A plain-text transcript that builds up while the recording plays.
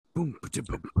Boom,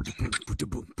 boom,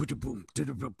 boom,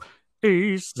 boom.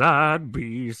 A side,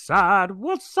 B side.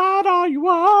 What side are you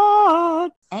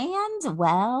on? And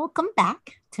welcome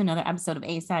back to another episode of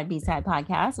A Side, B Side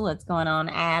podcast. What's going on,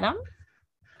 Adam?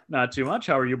 Not too much.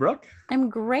 How are you, Brooke? I'm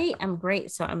great. I'm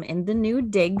great. So I'm in the new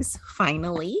digs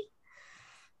finally.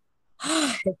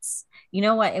 It's, you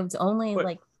know what? It was only But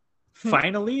like,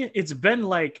 finally, it's been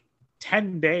like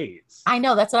 10 days. I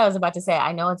know that's what I was about to say.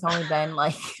 I know it's only been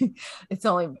like,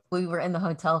 we were in the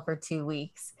hotel for 2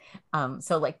 weeks.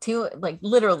 So like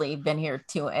literally been here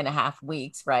 2.5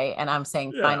 weeks, right? And I'm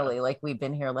saying Yeah. finally, like we've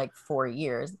been here like 4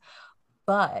 years.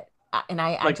 But, and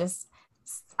I Like, just,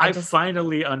 I I just,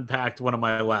 finally unpacked one of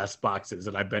my last boxes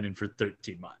that I've been in for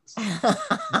 13 months.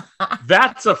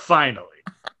 That's a finally.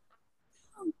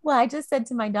 well, I just said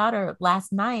to my daughter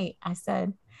last night, I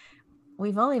said,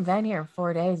 we've only been here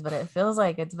 4 days, but it feels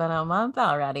like it's been a month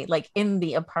already. Like in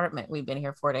the apartment, we've been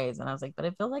here 4 days. And I was like, but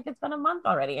it feels like it's been a month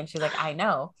already. And she's like, I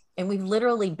know. And we've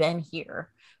literally been here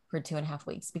for 2.5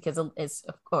 weeks because it's,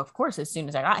 of course, as soon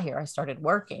as I got here, I started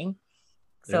working.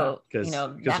 Yeah, So, because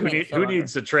that made it feel who longer.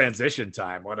 needs the transition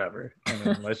time? Whatever. I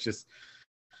mean, let's just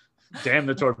damn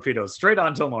the torpedoes straight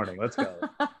on till morning. Let's go.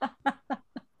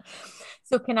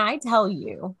 So, can I tell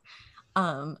you?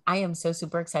 I am so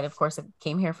super excited. Of course, I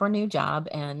came here for a new job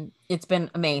and it's been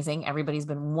amazing. Everybody's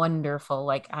been wonderful.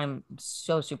 Like I'm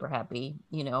so super happy.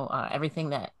 Everything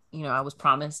that I was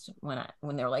promised when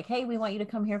they were like, "Hey, we want you to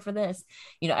come here for this."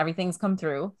 Everything's come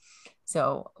through.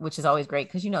 So, which is always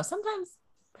great because sometimes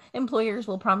employers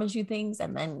will promise you things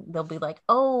and then they'll be like,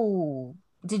 "Oh,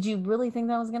 did you really think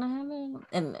that was gonna happen?"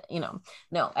 And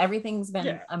no, everything's been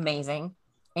Yeah. amazing.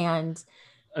 And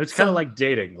It's kind of so like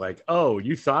dating. Like, oh,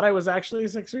 you thought I was actually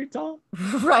 6 feet tall?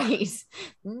 right.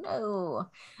 No.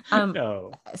 Um,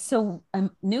 No.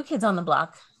 New Kids on the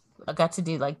Block. I got to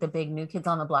do like the big New Kids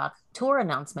on the Block tour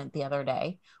announcement the other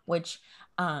day, which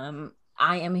I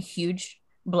am a huge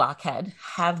blockhead,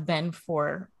 have been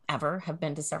forever, have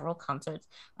been to several concerts.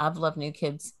 I've loved New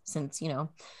Kids since,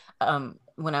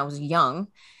 when I was young.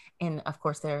 And of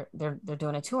course they're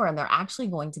doing a tour and they're actually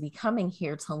going to be coming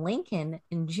here to Lincoln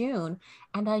in June.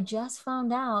 And I just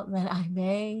found out that I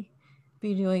may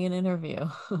be doing an interview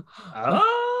with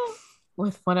Oh,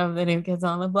 with one of the New Kids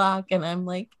on the Block, and I'm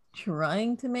like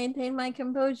trying to maintain my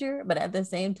composure, but at the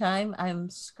same time,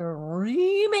 I'm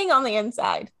screaming on the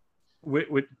inside. wait,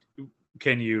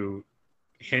 can you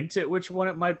hint at which one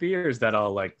it might be, or is that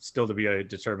all like still to be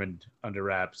determined under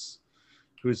wraps?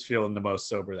 Who's feeling the most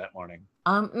sober that morning?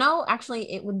 No,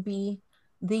 actually, it would be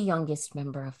the youngest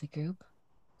member of the group,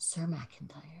 Sir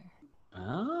McIntyre,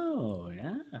 Oh,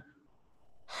 yeah. Gosh,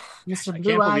 Mr. I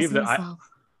Blue can't Eyes believe that himself.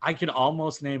 I can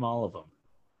almost name all of them.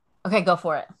 Okay, go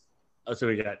for it. So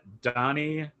we got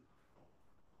Donnie,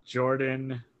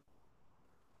 Jordan.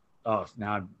 Oh,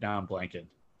 now I'm blanking.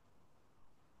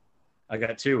 I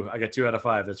got 2 out of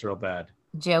 5. That's real bad.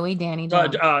 Joey, Danny, Uh,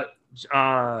 John.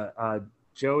 uh,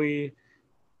 Joey,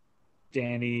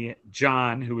 Danny,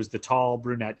 John, who was the tall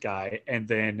brunette guy, and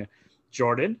then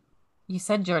Jordan. You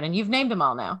said Jordan. You've named them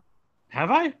all now.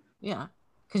 Have I? Yeah,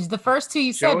 because the first two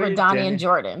you said were Joey, Donnie and Danny.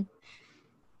 Jordan.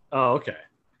 Oh, okay.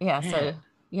 Yeah, Man, so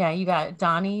yeah, you got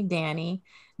Donnie, Danny,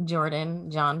 Jordan,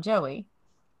 John, Joey.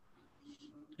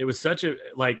 it was such a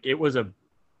like. It was a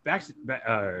back to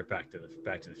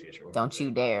the future. Don't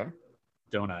you dare.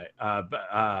 Don't I?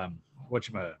 What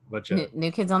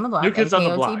New Kids on the New Block, Kids on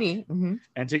the Block, AKOTB.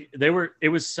 and they were. It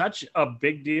was such a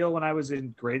big deal when I was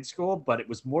in grade school, but it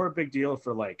was more a big deal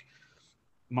for like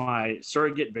my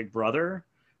surrogate big brother,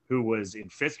 who was in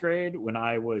 5th grade when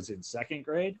I was in 2nd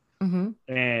grade, Mm-hmm.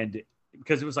 and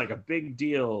because it was like a big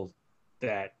deal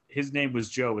that his name was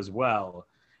Joe as well,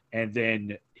 and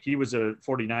then he was a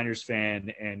 49ers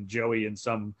fan, and Joey in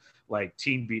some like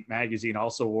Teen Beat magazine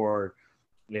also wore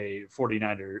a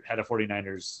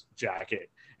 49ers jacket,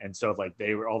 and so like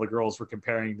they were all the girls were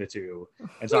comparing the two,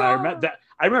 and so Yeah.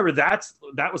 I remember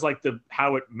that was like the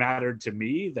how it mattered to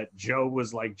me that Joe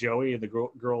was like Joey, and the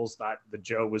girls thought that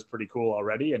Joe was pretty cool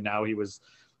already, and now he was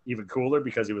even cooler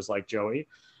because he was like Joey,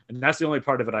 and that's the only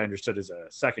part of it I understood as a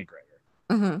 2nd grader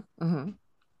Mm-hmm. Mm-hmm.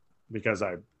 because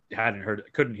I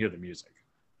couldn't hear the music.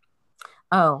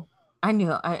 Oh, I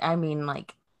knew. I mean,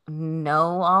 like,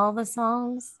 know all the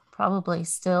songs. Probably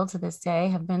still to this day.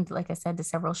 Have been, like I said, to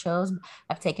several shows.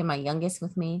 I've taken my youngest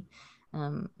with me.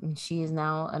 And she is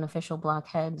now an official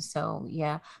blockhead. So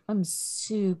yeah, I'm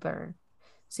super,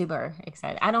 super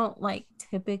excited. I don't like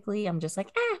typically. I'm just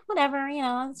like, whatever.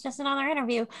 It's just another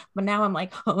interview. But now I'm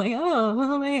like, oh my god,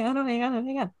 oh my god, oh my god, oh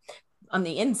my god. On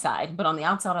the inside, but on the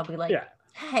outside, I'll be like, Yeah,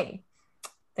 hey.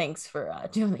 Thanks for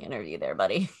doing the interview there,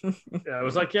 buddy. Yeah, I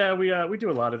was like, yeah, we do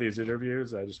a lot of these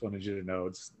interviews. I just wanted you to know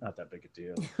it's not that big a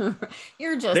deal.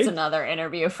 You're just They another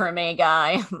interview for me,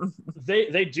 guy.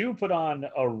 they do put on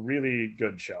a really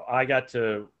good show. I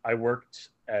worked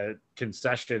at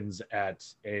concessions at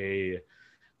a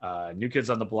New Kids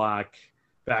on the Block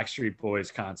Backstreet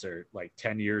Boys concert like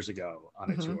 10 years ago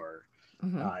on a Mm-hmm. tour.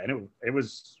 Mm-hmm. And it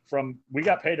was we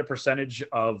got paid a percentage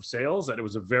of sales, and it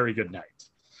was a very good night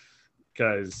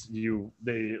because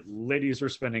the ladies were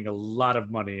spending a lot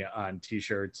of money on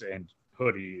t-shirts and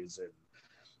hoodies and,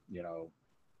 you know,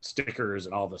 stickers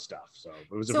and all the stuff. So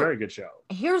it was a So very good show.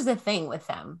 here's the thing with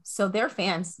them. So their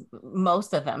fans,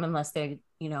 most of them, unless they,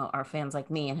 are fans like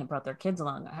me and have brought their kids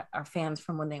along, are fans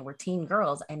from when they were teen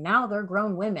girls. And now they're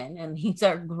grown women and these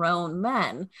are grown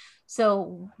men.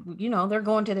 So, they're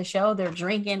going to the show, they're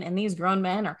drinking, and these grown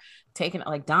men are taking,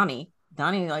 like Donnie.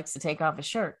 Donnie likes to take off his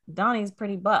shirt. Donnie's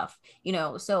pretty buff,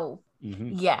 so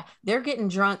yeah, they're getting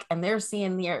drunk and they're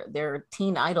seeing their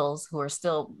teen idols who are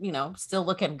still, still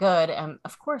looking good. And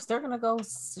of course, they're going to go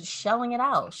shelling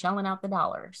out the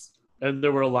dollars. And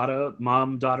there were a lot of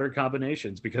mom-daughter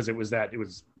combinations because it was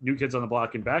New Kids on the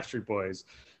Block and Backstreet Boys.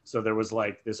 So there was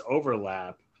like this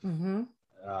overlap. Mm-hmm.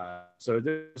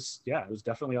 It was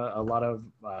definitely a lot of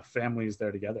families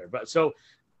there together. But so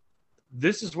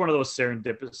this is one of those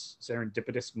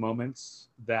serendipitous moments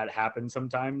that happen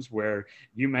sometimes where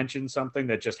you mention something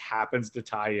that just happens to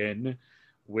tie in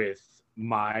with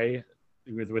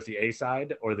the A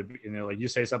side, or like you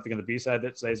say something on the B side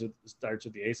that starts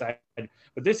with the A side,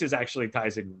 but this actually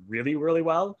ties in really, really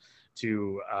well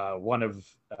to one of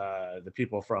the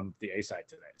people from the A side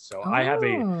today. So I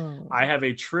have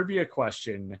a trivia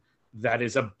question that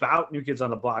is about New Kids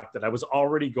on the Block that I was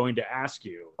already going to ask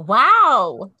you.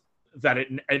 Wow. That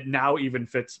it now even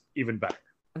fits even better.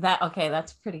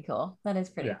 That's pretty cool. That is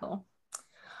pretty cool.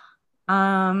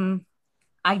 Another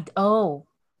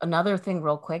thing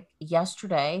real quick.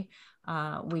 Yesterday,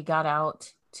 we got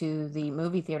out to the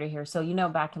movie theater here. So,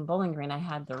 back in Bowling Green, I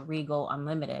had the Regal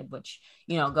Unlimited, which,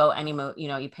 go any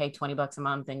you pay $20 a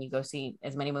month and you go see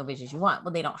as many movies as you want.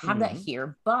 Well, they don't have that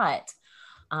here, but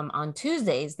on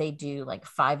Tuesdays, they do like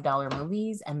 $5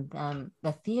 movies. And then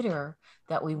the theater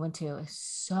that we went to is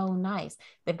so nice.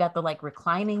 They've got the like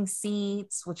reclining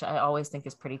seats, which I always think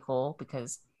is pretty cool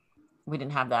because we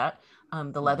didn't have that.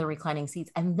 The leather reclining seats.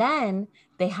 And then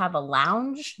they have a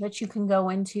lounge that you can go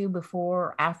into before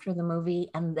or after the movie.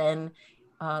 And then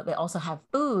they also have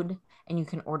food, and you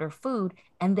can order food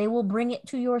and they will bring it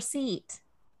to your seat.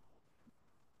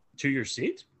 To your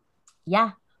seat?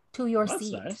 Yeah, to your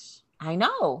seat. That's nice. I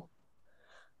know.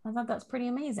 I thought that's pretty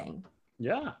amazing.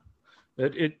 Yeah.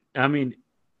 I mean,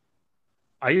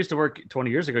 I used to work 20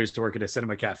 years ago, I used to work at a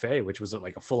cinema cafe, which was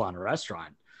like a full-on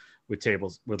restaurant with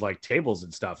tables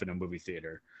and stuff in a movie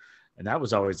theater. And that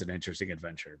was always an interesting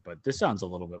adventure. But this sounds a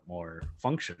little bit more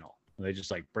functional. They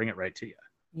just like bring it right to you.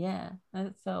 Yeah.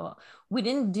 So we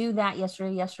didn't do that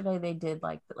yesterday. Yesterday they did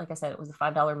like I said, it was a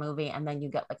 $5 movie, and then you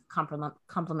get like a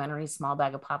complimentary small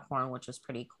bag of popcorn, which was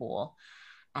pretty cool.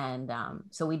 And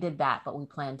so we did that, but we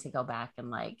plan to go back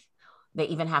and like they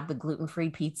even have the gluten-free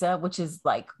pizza, which is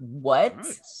like what?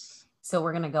 Nice. So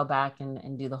we're gonna go back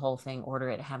and do the whole thing, order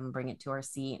it, have them bring it to our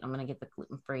seat. I'm gonna get the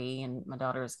gluten-free, and my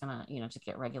daughter is gonna, just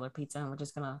get regular pizza, and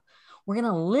we're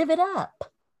gonna live it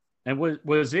up. And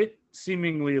was it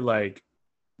seemingly like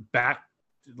back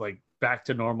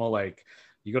to normal? Like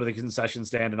you go to the concession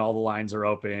stand and all the lines are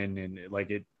open and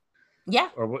like it. Yeah.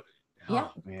 Or what? Yeah,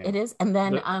 it is. And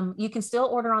then you can still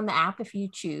order on the app if you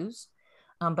choose.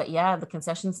 But yeah, the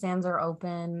concession stands are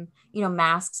open.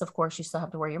 Masks, of course, you still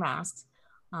have to wear your masks.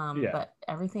 But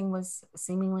everything was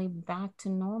seemingly back to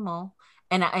normal.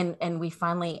 And I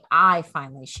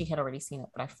finally, she had already seen it,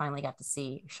 but I finally got to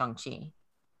see Shang-Chi.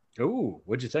 Oh,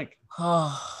 what'd you think?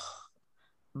 Oh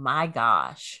my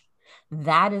gosh.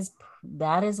 That is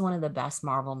one of the best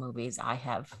Marvel movies I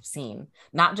have seen,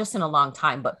 not just in a long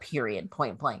time, but period,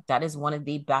 point blank. That is one of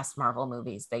the best Marvel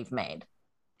movies they've made.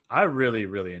 I really,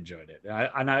 really enjoyed it.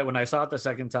 When I saw it the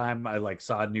second time, I like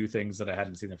saw new things that I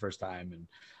hadn't seen the first time, and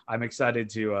I'm excited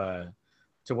to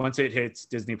once it hits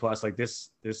Disney Plus, like this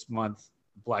month,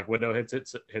 Black Widow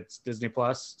hits Disney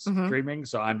Plus streaming.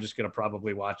 So I'm just gonna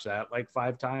probably watch that like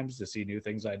 5 times to see new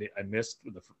things I missed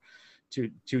with the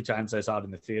two times I saw it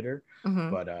in the theater.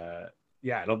 But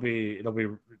it'll be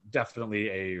definitely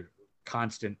a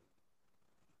constant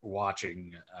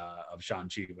watching of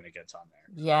Shang-Chi when it gets on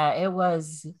there. Yeah, it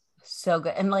was so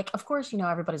good. And like, of course,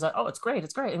 everybody's like, oh, it's great.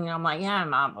 And I'm like, yeah,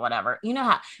 mom, whatever.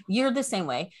 How you're the same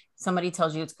way. Somebody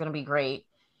tells you it's going to be great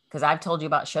because I've told you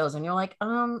about shows and you're like, yeah,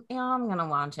 I'm going to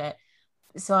watch it.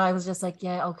 So I was just like,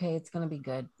 yeah, okay, it's gonna be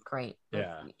good, great.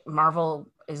 Yeah.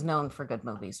 Marvel is known for good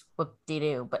movies. Whoop de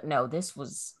doo. But no, this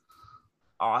was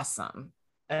awesome.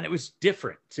 And it was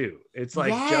different too. It's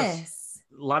like just Yes.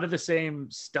 a lot of the same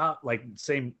stuff, like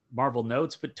same Marvel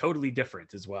notes, but totally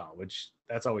different as well, which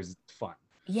that's always fun.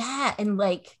 Yeah, and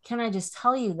like, can I just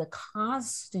tell you, the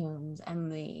costumes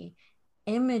and the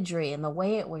imagery and the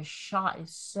way it was shot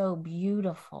is so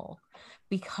beautiful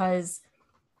because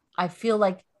I feel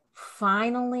like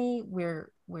finally we're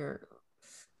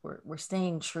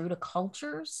staying true to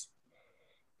cultures,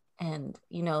 and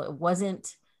it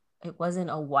wasn't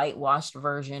a whitewashed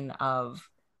version of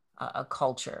a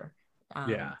culture.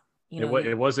 Yeah. You know,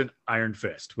 It wasn't Iron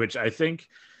Fist, which I think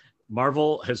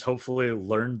Marvel has hopefully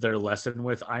learned their lesson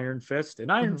with Iron Fist.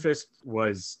 And Iron mhm. Fist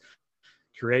was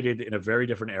created in a very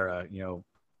different era,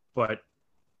 but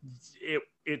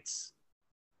it's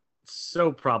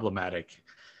so problematic.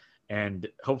 And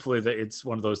hopefully that it's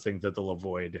one of those things that they'll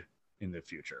avoid in the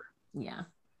future. Yeah,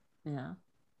 yeah.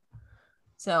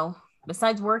 So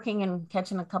besides working and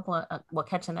catching a couple of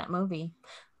catching that movie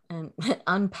and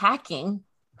unpacking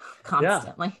Yeah.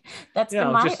 constantly, that's been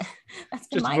Yeah. my that's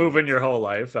been Just my moving your whole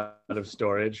life out of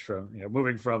storage from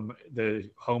moving from the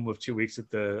home of 2 weeks at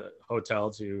the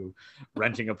hotel to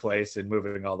renting a place and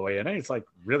moving all the way in. And it's like,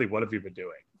 really, what have you been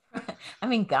doing? I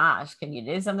mean, gosh, can you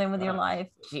do something with your uh, life?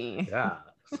 Gee. yeah.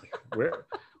 It's like,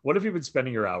 what have you been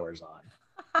spending your hours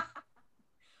on?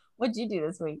 What'd you do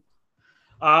this week?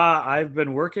 I've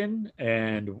been working,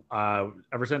 and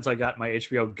ever since I got my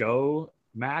HBO Go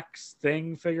Max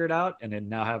thing figured out, and then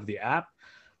now have the app,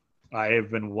 I have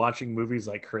been watching movies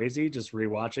like crazy, just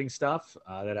rewatching stuff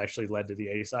that actually led to the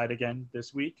A side again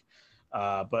this week.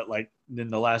 But like in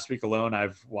the last week alone,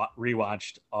 I've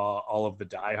rewatched all of the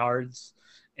Die Hards,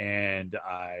 and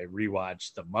I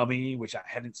rewatched The Mummy, which I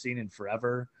hadn't seen in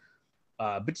forever.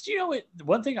 But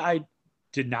one thing I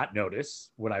did not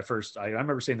notice when I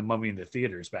remember seeing The Mummy in the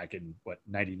theaters back in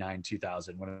 99,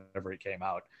 2000, whenever it came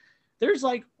out. There's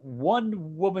like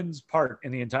one woman's part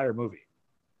in the entire movie.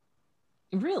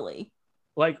 Really?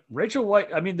 Like Rachel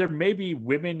White, I mean, there may be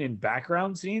women in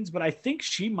background scenes, but I think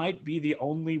she might be the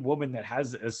only woman that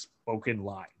has a spoken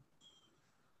line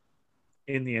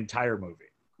in the entire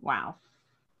movie. Wow.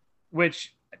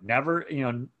 Which never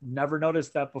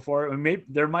noticed that before. I mean, maybe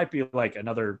there might be like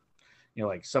another,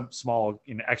 like some small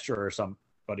extra or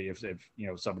somebody if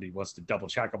somebody wants to double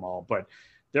check them all, but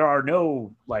there are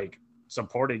no like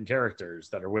supporting characters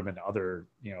that are women other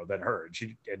than her,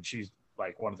 and she's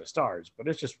like one of the stars. But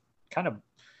it's just kind of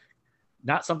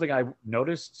not something I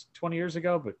noticed 20 years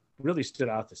ago, but really stood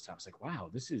out this time. It's like, wow,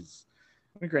 this is.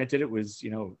 I mean, granted, it was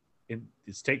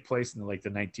it's take place in like the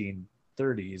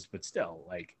 1930s, but still,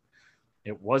 like,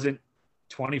 it wasn't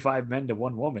 25 men to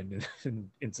one woman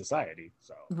in society.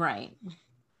 So Right.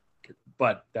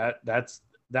 but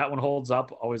that one holds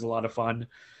up. Always a lot of fun.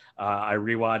 I've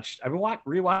been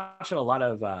rewatching a lot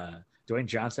of Dwayne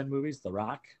Johnson movies, The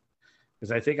Rock,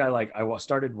 because I think I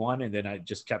started one and then I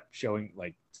just kept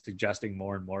suggesting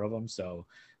more and more of them. So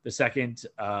the second,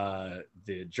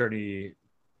 the Journey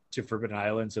to Forbidden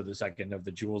Island, so the second of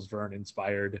the Jules Verne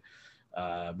inspired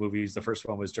movies. The first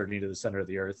one was Journey to the Center of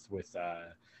the Earth with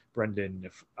Brendan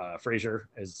Fraser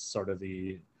as sort of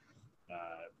the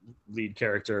lead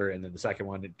character, and then the second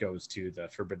one, it goes to the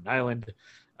Forbidden Island.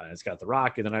 It's got The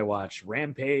Rock, and then I watched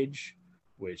Rampage,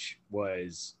 which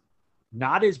was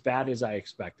not as bad as I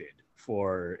expected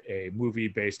for a movie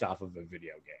based off of a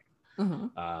video game.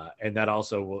 Mm-hmm. And that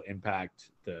also will impact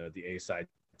the A side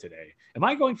today. Am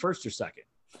I going first or second?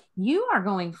 You are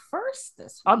going first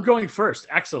this week. I'm going first.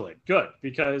 Excellent. Good.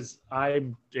 Because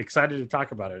I'm excited to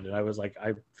talk about it. And I was like,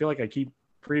 I feel like I keep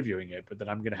previewing it, but then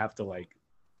I'm going to have to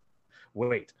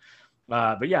wait.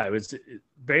 But yeah, it was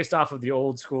based off of the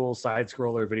old school side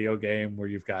scroller video game where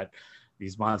you've got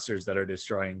these monsters that are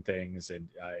destroying things. And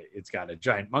it's got a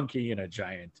giant monkey and a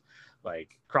giant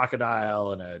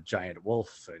crocodile and a giant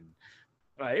wolf.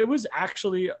 And it was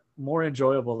actually more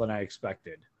enjoyable than I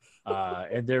expected.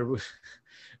 And there was,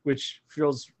 which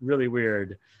feels really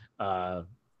weird.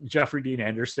 Jeffrey Dean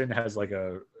Anderson has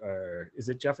is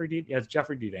it Jeffrey Dean? Yeah, it's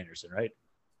Jeffrey Dean Anderson, right?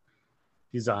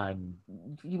 He's on.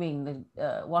 You mean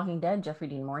the Walking Dead, Jeffrey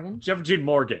Dean Morgan? Jeffrey Dean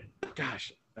Morgan.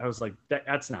 Gosh, I was like,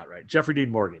 that's not right. Jeffrey Dean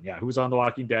Morgan, yeah, who was on The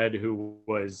Walking Dead, who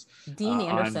was Dean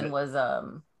Anderson was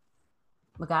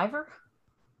MacGyver.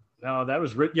 No, that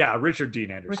was Richard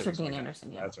Dean Anderson. Richard Dean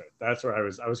Anderson, yeah. That's right. That's where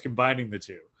I was combining the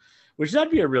two, which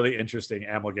that'd be a really interesting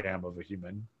amalgam of a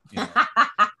human.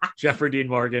 Jeffrey Dean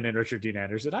Morgan and Richard Dean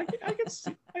Anderson. I can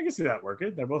see that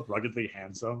working. They're both ruggedly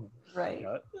handsome. Right.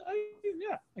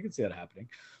 I can see that happening.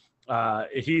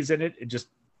 He's in it. It just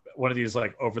one of these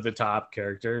like over the top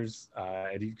characters,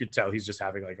 and you could tell he's just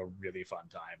having like a really fun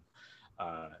time.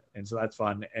 And so that's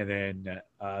fun. And then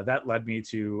that led me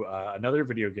to another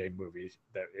video game movie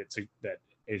that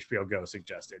HBO Go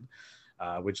suggested,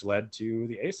 which led to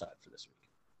the A side for this week.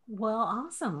 Well,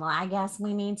 awesome. Well, I guess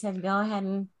we need to go ahead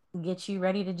and get you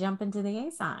ready to jump into the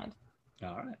A side.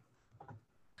 All right.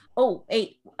 Oh,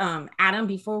 hey, Adam,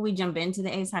 before we jump into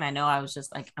the A side, I know I was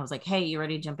like, hey, you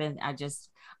ready to jump in? I just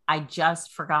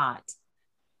forgot,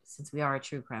 since we are a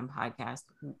true crime podcast,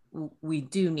 we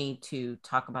do need to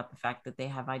talk about the fact that they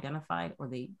have identified, or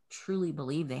they truly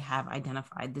believe they have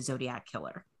identified, the Zodiac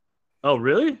killer. Oh,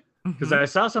 really? Because I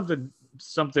saw something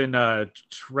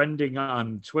trending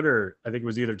on Twitter. I think it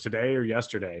was either today or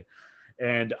yesterday,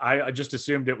 and I just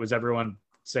assumed it was everyone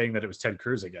saying that it was Ted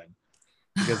Cruz again,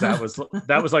 because that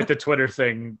was like the Twitter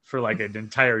thing for like an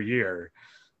entire year.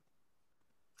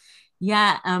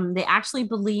 Yeah, they actually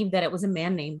believe that it was a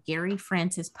man named Gary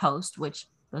Francis Post, which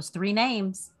those three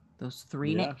names,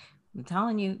 I'm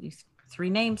telling you, these three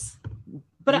names.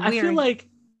 But I feel like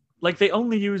they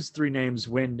only use three names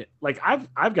when, like,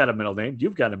 I've got a middle name,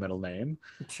 you've got a middle name.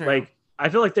 True. Like, I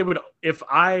feel like they would, if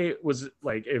I was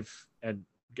like, and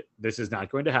this is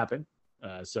not going to happen.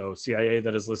 So CIA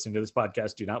that is listening to this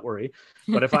podcast, do not worry.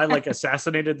 But if I like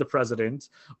assassinated the president,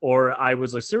 or I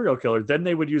was a serial killer, then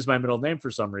they would use my middle name for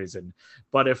some reason.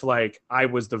 But if like I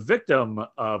was the victim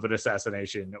of an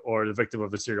assassination or the victim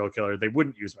of a serial killer, they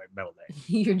wouldn't use my middle name.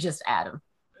 You're just Adam.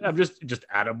 I'm just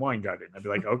Adam Weingarten. I'd be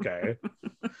like, okay.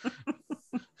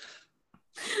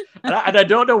 and I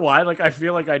don't know why. Like, I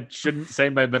feel like I shouldn't say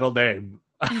my middle name,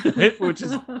 which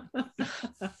is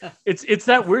it's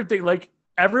that weird thing. Like,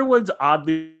 everyone's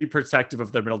oddly protective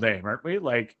of their middle name, aren't we?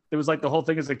 Like, there was like the whole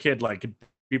thing as a kid, like,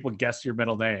 people guess your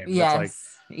middle name. Yes. Like,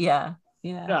 yeah.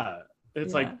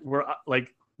 It's like, we're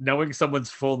like, knowing someone's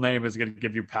full name is going to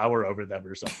give you power over them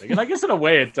or something. And I guess in a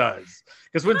way it does,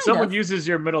 because when someone uses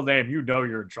your middle name, you know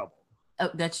you're in trouble.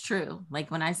 Oh, that's true.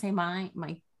 Like, when I say my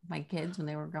kids, when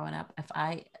they were growing up,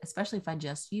 especially if I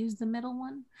just use the middle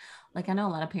one, like, I know a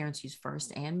lot of parents use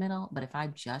first and middle, but if I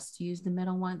just use the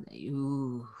middle one,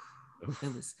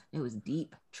 it was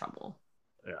deep trouble.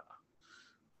 Yeah.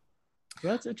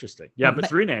 Well, that's interesting. Yeah, but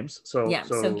three names. So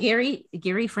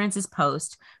Gary Francis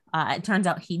Post. It turns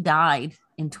out he died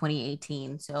in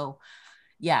 2018. So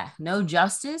yeah, no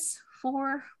justice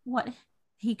for what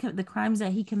the crimes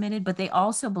that he committed, but they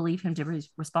also believe him to be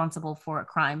responsible for a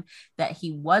crime that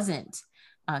he wasn't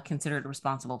considered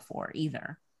responsible for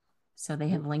either. So they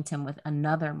have linked him with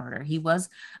another murder. He was,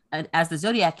 as the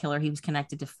Zodiac killer, he was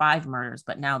connected to 5 murders,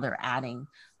 but now they're adding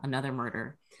another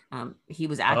murder. He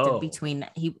was active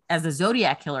as the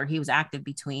Zodiac killer, he was active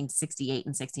between 68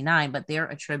 and 69, but they're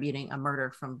attributing a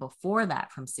murder from before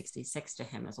that, from 66, to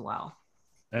him as well.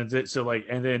 And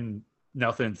then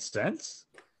nothing since?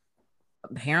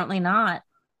 Apparently not.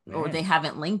 Man. Or they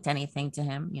haven't linked anything to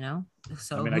him,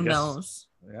 So who knows?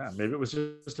 Yeah, maybe it was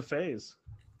just a phase.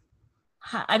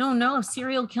 I don't know if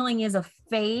serial killing is a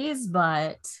phase,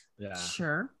 but yeah,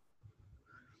 sure.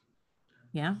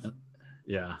 Yeah.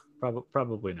 Yeah,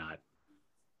 probably not.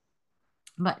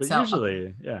 But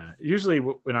usually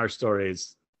in our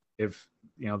stories, if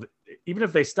even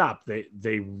if they stop, they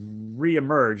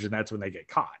reemerge, and that's when they get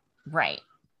caught. Right.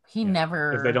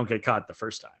 If they don't get caught the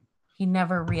first time. He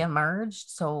never reemerged,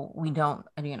 so we don't,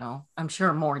 I'm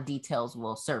sure more details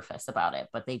will surface about it,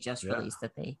 but they just released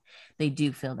that they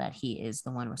do feel that he is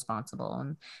the one responsible,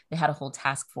 and they had a whole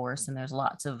task force, and there's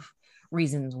lots of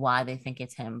reasons why they think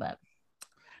it's him. But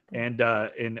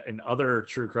in other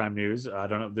true crime news, I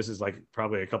don't know, this is like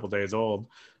probably a couple days old,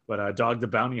 but Dog the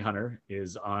Bounty Hunter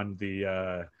is on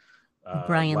the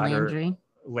Brian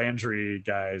Landry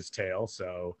guy's tail,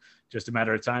 so just a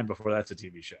matter of time before that's a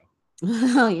TV show.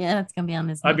 Oh yeah, it's gonna be on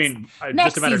this.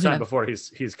 Just a matter of time before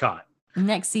he's caught.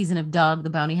 Next season of Dog the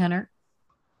Bounty Hunter.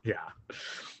 Yeah,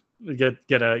 get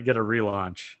a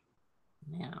relaunch.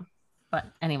 Yeah, but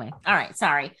anyway, all right.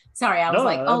 Sorry. I was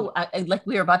like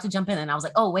we were about to jump in, and I was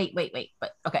like, oh wait.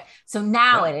 But okay, so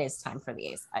now it is time for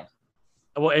the A side.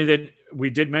 Well, and then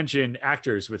we did mention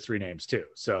actors with 3 names too.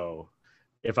 So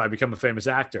if I become a famous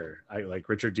actor, I like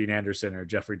Richard Dean Anderson or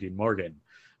Jeffrey Dean Morgan,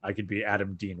 I could be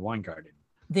Adam Dean Weingarten.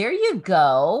 There you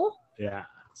go. Yeah.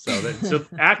 So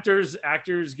actors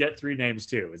get 3 names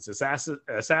too. It's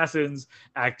assassins,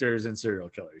 actors, and serial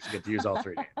killers. You get to use all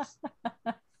 3 names.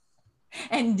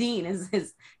 And Dean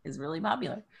is really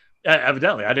popular.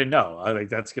 Evidently, I didn't know. I think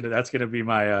that's gonna be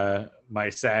my my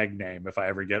SAG name if I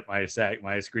ever get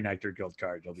my Screen Actor Guild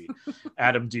card. It'll be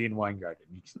Adam Dean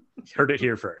Weingarten. You heard it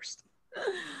here first.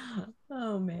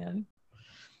 Oh man.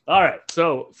 All right.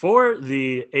 So for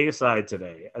the A side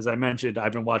today, as I mentioned,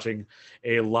 I've been watching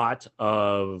a lot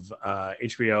of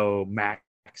HBO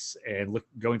Max and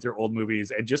going through old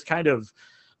movies and just kind of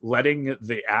letting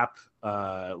the app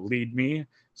lead me.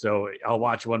 So I'll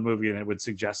watch one movie and it would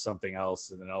suggest something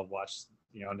else, and then I'll watch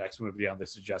next movie on the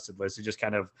suggested list. And just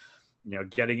kind of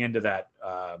getting into that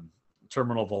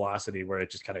terminal velocity where it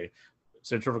just kind of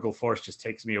centrifugal force just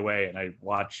takes me away, and I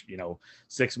watch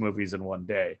 6 movies in one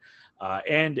day.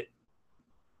 And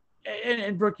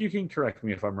Brooke, you can correct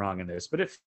me if I'm wrong in this, but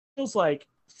it feels like,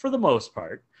 for the most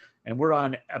part, and we're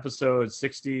on episode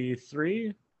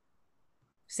 63,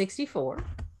 64.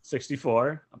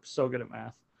 64. I'm so good at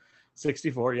math.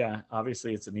 64, yeah.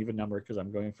 Obviously, it's an even number because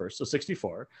I'm going first. So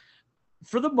 64.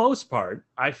 For the most part,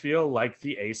 I feel like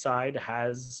the A side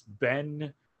has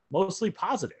been mostly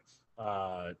positive.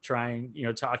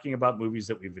 Talking about movies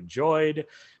that we've enjoyed,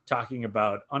 talking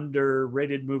about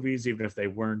underrated movies, even if they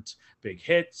weren't big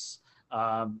hits,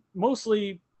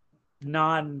 mostly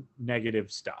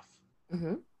non-negative stuff.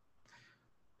 Mm-hmm.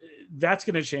 That's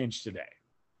going to change today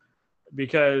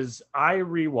because I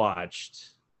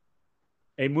rewatched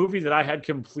a movie that I had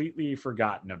completely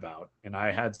forgotten about, and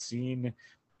I had seen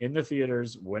in the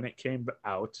theaters when it came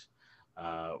out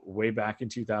way back in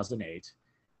 2008.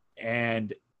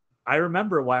 And I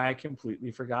remember why I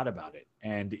completely forgot about it.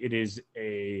 And it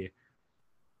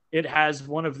has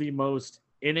one of the most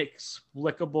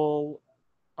inexplicable,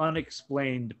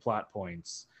 unexplained plot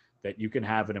points that you can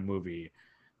have in a movie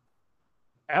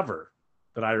ever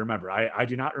that I remember. I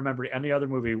do not remember any other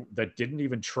movie that didn't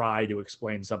even try to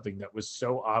explain something that was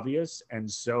so obvious and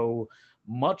so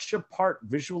much a part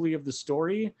visually of the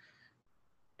story,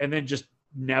 and then just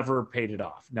never paid it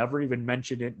off, never even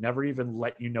mentioned it, never even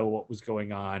let you know what was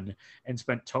going on, and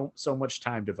spent so much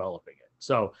time developing it.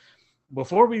 So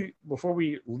before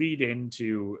we lead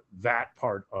into that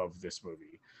part of this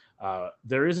movie,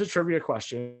 there is a trivia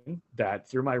question that,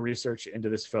 through my research into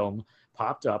this film,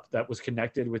 popped up that was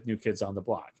connected with New Kids on the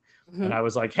Block. Mm-hmm. And I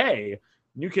was like, hey,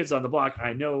 New Kids on the Block,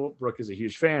 I know Brooke is a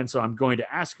huge fan, so I'm going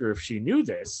to ask her if she knew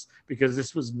this, because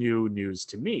this was new news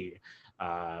to me.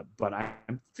 But I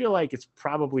feel like it's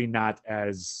probably not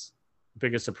as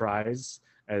big a surprise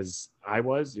as I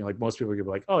was. Like most people could be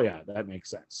like, oh yeah, that makes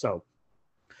sense. So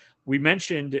we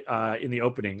mentioned in the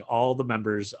opening all the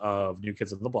members of New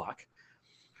Kids on the Block.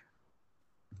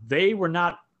 They were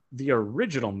not the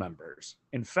original members.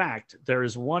 In fact, there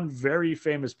is one very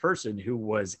famous person who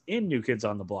was in New Kids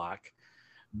on the Block,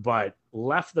 but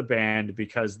left the band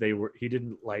because he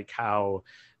didn't like how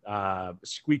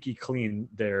squeaky clean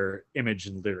their image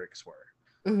and lyrics were.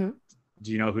 Mm-hmm.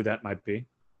 Do you know who that might be?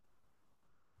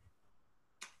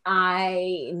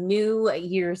 I knew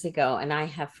years ago and I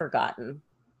have forgotten.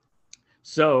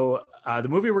 So the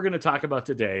movie we're going to talk about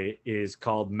today is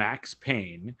called Max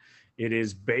Payne. It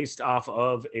is based off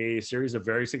of a series of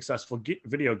very successful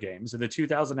video games, and the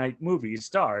 2008 movie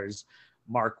stars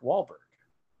Mark Wahlberg.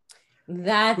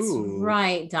 That's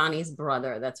right. Donnie's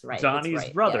brother. That's right. Donnie's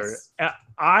brother. Yes.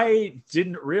 I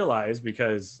didn't realize,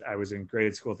 because I was in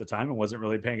grade school at the time and wasn't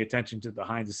really paying attention to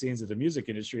behind the scenes of the music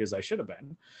industry as I should have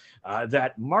been,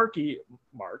 that Mark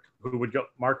Wahlberg, who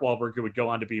would go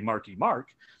on to be Marky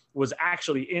Mark, was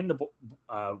actually in the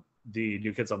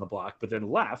New Kids on the Block, but then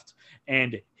left,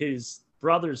 and his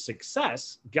brother's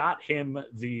success got him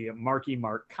the Marky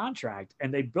Mark contract,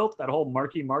 and they built that whole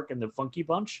Marky Mark and the Funky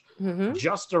Bunch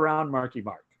just around Marky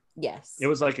Mark. Yes. It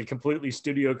was like a completely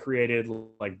studio created,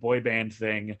 like, boy band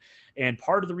thing. And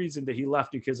part of the reason that he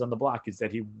left New Kids on the Block is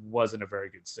that he wasn't a very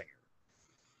good singer,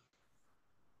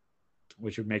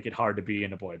 which would make it hard to be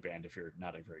in a boy band if you're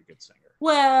not a very good singer.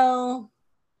 Well,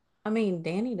 I mean,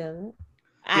 Danny doesn't.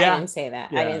 I didn't say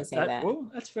that. Yeah, I didn't say that. Well,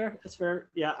 that's fair. That's fair.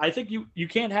 Yeah, I think you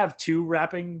can't have 2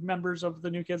 rapping members of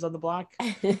the New Kids on the Block. I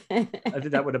think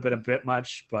that would have been a bit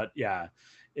much, but yeah.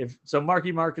 So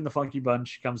Marky Mark and the Funky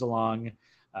Bunch comes along,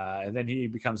 and then he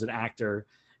becomes an actor.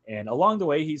 And along the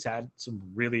way, he's had some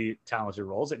really talented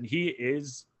roles, and he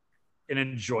is an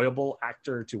enjoyable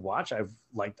actor to watch. I've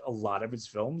liked a lot of his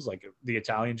films. Like The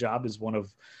Italian Job is one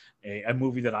of a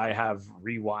movie that I have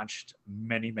rewatched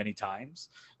many, many times.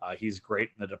 He's great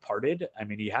in The Departed. I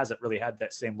mean, he hasn't really had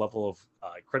that same level of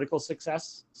critical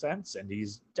success since, and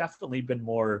he's definitely been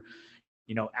more,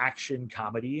 action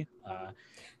comedy.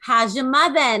 How's your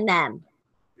mother and them?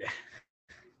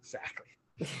 Exactly.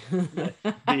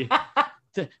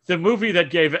 The movie that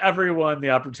gave everyone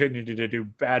the opportunity to do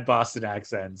bad Boston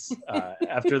accents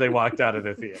after they walked out of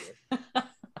the theater.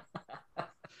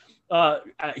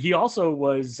 He also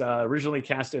was originally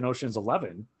cast in Ocean's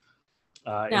 11,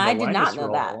 No, in the I did not Linus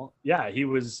know that. role. Yeah, he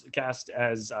was cast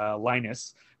as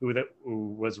Linus, who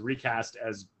was recast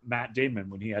as Matt Damon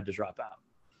when he had to drop out.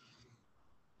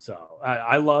 So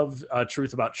I love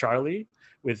Truth About Charlie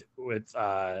with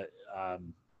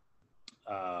um,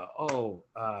 oh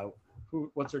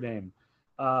what's her name?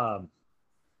 Um,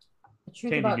 The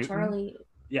Truth Tandy About Newton. Charlie.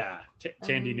 Yeah,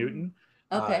 Tandy Newton.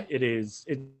 Okay.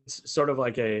 It's sort of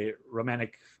like a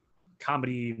romantic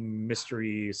comedy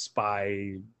mystery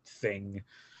spy thing.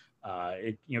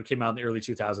 It came out in the early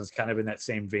 2000s, kind of in that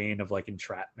same vein of like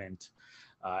Entrapment.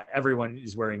 Everyone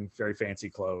is wearing very fancy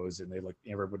clothes, and they look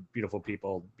beautiful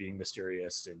people being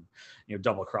mysterious, and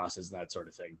double crosses and that sort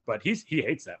of thing. But he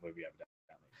hates that movie evidently.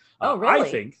 Oh, I really?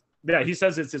 think, yeah, he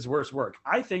says it's his worst work.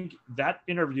 I think that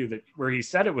interview where he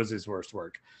said it was his worst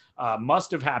work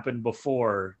must have happened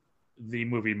before the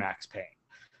movie Max Payne,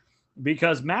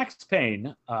 because Max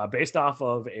Payne, based off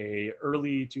of a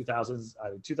early 2000s,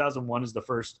 2001 is the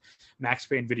first Max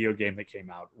Payne video game that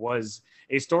came out, was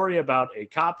a story about a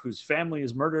cop whose family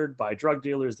is murdered by drug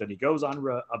dealers. Then he goes on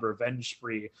a revenge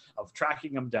spree of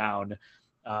tracking them down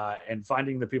and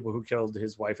finding the people who killed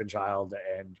his wife and child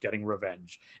and getting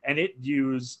revenge. And it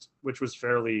used, which was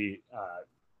fairly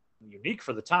unique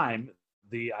for the time,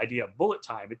 the idea of bullet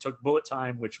time. It took bullet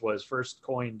time, which was first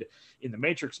coined in the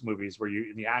Matrix movies, where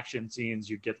in the action scenes,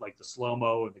 you'd get like the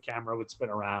slow-mo and the camera would spin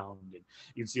around and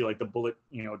you'd see like the bullet,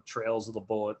 trails of the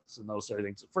bullets and those sort of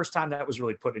things. The first time that was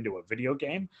really put into a video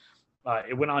game.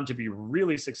 It went on to be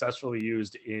really successfully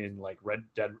used in like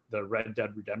the Red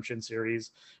Dead Redemption series,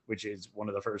 which is one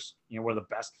of the first, one of the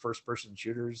best first-person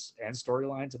shooters and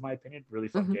storylines, in my opinion. Really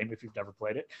fun game if you've never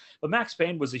played it. But Max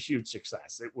Payne was a huge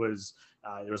success. It was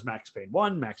there was Max Payne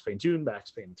 1, Max Payne 2,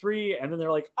 Max Payne 3, and then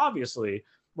they're like, obviously,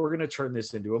 we're going to turn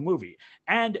this into a movie.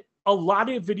 And a lot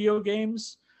of video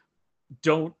games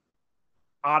don't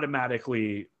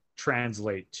automatically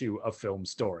translate to a film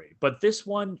story, but this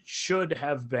one should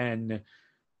have been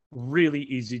really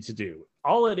easy to do.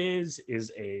 All it is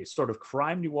a sort of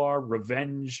crime noir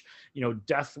revenge,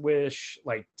 death wish,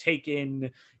 like Taken.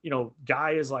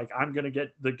 Guy is like, I'm gonna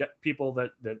get people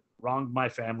that wronged my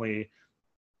family.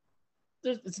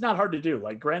 It's not hard to do.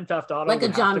 Like Grand Theft Auto, like a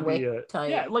John Wick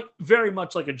type. Yeah, like very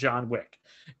much like a John Wick.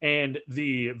 And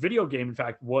the video game, in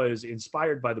fact, was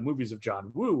inspired by the movies of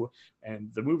John Woo, and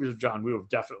the movies of John Woo have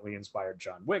definitely inspired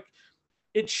John Wick.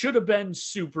 It should have been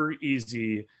super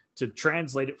easy to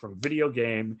translate it from video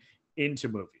game into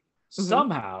movie.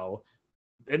 Somehow,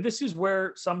 and this is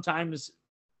where sometimes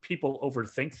people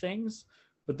overthink things,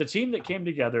 but the team that came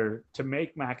together to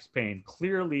make Max Payne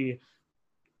clearly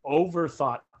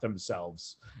overthought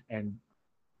themselves and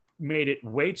made it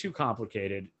way too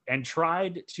complicated and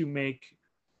tried to make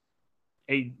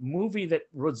a movie that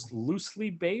was loosely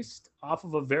based off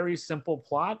of a very simple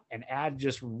plot and add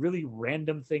just really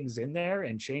random things in there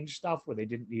and change stuff where they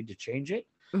didn't need to change it.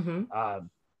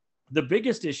 The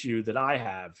biggest issue that I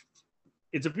have,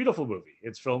 it's a beautiful movie.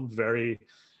 It's filmed very,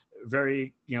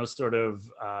 very, sort of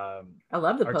I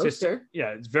love the poster. Yeah,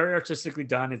 it's very artistically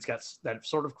done. It's got that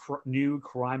sort of new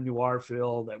crime noir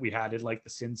feel that we had in like the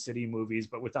Sin City movies,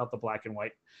 but without the black and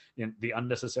white, the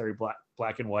unnecessary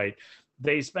black and white.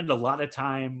 They spend a lot of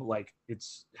time, like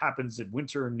it's happens in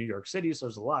winter in New York City, so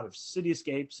there's a lot of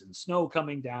cityscapes and snow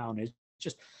coming down.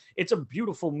 It's a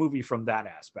beautiful movie from that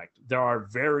aspect. There are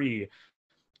very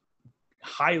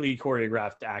highly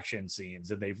choreographed action scenes,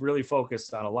 and they've really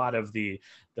focused on a lot of they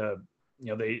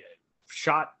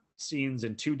shot scenes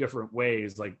in two different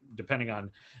ways, like depending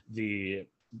on the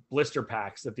blister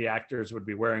packs that the actors would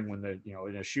be wearing when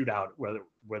in a shootout,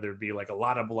 whether it be like a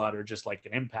lot of blood or just like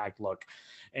an impact look.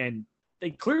 And they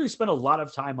clearly spent a lot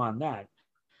of time on that,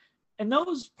 and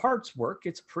those parts work.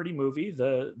 It's a pretty movie.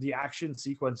 The action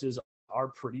sequences are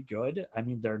pretty good. I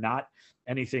mean, they're not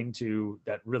anything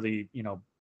that really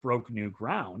broke new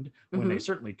ground when they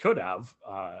certainly could have,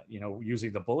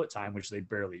 using the bullet time, which they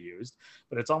barely used.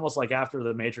 But it's almost like after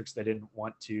the Matrix, they didn't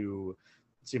want to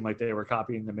seem like they were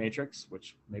copying the Matrix,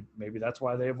 which maybe that's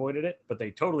why they avoided it. But they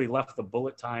totally left the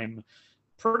bullet time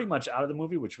pretty much out of the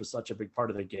movie, which was such a big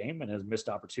part of the game and a missed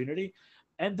opportunity.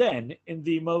 And then in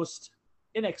the most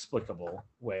inexplicable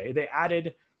way, they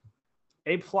added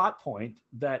a plot point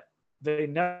that they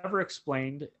never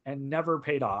explained and never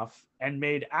paid off and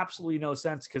made absolutely no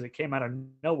sense because it came out of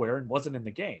nowhere and wasn't in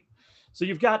the game. So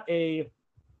you've got a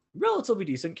relatively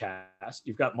decent cast.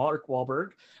 You've got Mark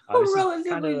Wahlberg.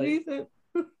 Relatively decent.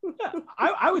 Yeah,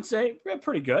 I would say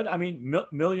pretty good. I mean,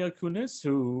 Mila Kunis,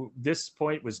 who this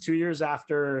point was 2 years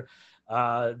after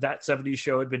that 70s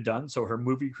show had been done, so her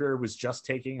movie career was just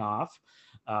taking off.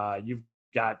 You've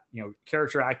got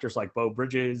character actors like Beau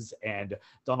Bridges and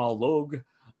Donald Logue.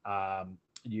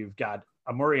 You've got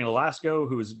Amuri in Alaska,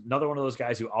 who's another one of those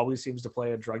guys who always seems to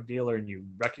play a drug dealer and you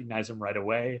recognize him right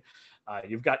away.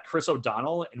 You've got Chris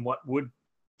O'Donnell in what would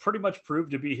pretty much prove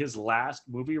to be his last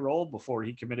movie role before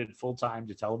he committed full time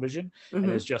to television, and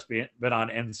has just been on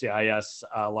NCIS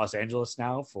Los Angeles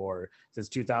now since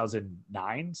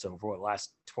 2009. So for the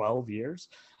last 12 years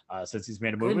since he's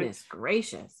made a movie. Goodness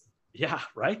gracious. Yeah,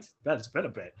 right. That's been a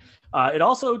bit. It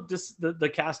also just the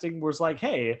casting was like,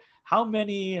 hey, how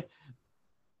many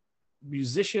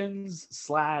musicians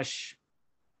 /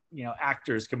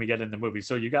 actors can we get in the movie?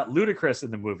 So you got Ludacris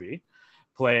in the movie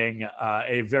playing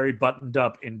a very buttoned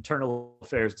up internal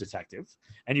affairs detective,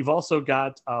 and you've also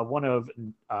got one of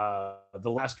the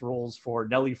last roles for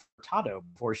Nelly Furtado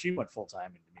before she went full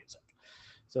time into music.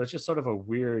 So it's just sort of a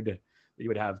weird that you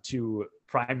would have two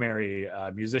primary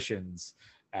musicians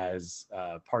as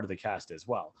part of the cast as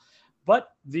well. But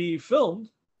the film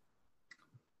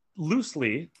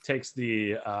loosely takes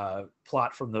the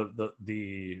plot from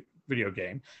the video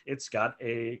game. It's got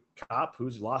a cop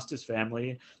who's lost his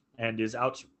family and is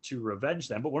out to revenge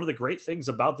them. But one of the great things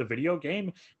about the video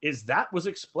game is that was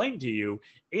explained to you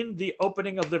in the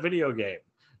opening of the video game.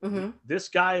 This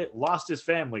guy lost his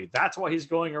family. That's why he's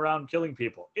going around killing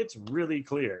people. It's really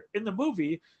clear. In the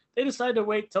movie, they decided to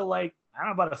wait till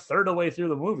about a third of the way through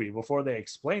the movie before they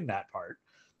explain that part.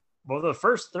 Well, the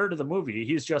first third of the movie,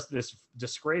 he's just this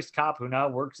disgraced cop who now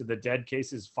works at the dead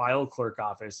cases file clerk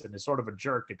office and is sort of a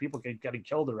jerk, and people keep getting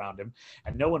killed around him,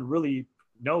 and no one really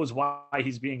knows why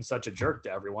he's being such a jerk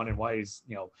to everyone and why he's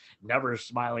never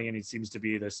smiling, and he seems to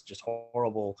be this just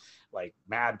horrible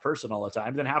mad person all the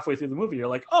time. Then halfway through the movie you're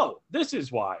like, oh, this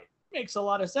is why. Makes a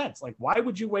lot of sense. Why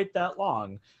would you wait that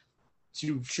long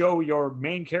to show your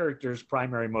main character's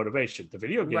primary motivation? The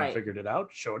video game figured it out.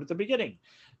 Show it at the beginning.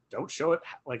 Don't show it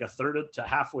a third to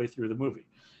halfway through the movie.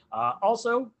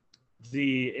 Also,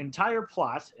 the entire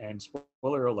plot, and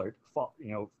spoiler alert,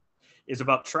 is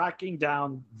about tracking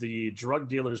down the drug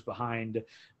dealers behind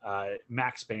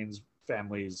Max Payne's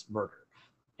family's murder.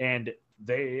 And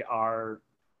they are,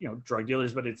 drug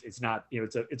dealers, but it's not,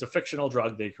 it's a fictional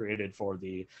drug they created for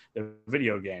the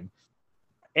video game.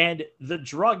 And the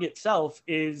drug itself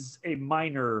is a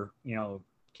minor,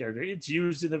 character. It's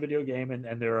used in the video game,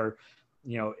 and there are,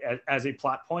 as a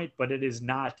plot point, but it is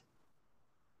not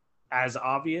as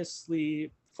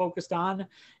obviously focused on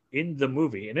in the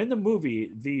movie. And in the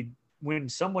movie, when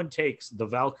someone takes the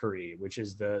Valkyrie, which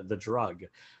is the drug,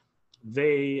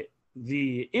 the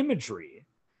imagery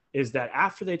is that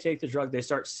after they take the drug, they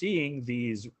start seeing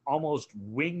these almost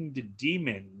winged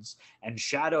demons and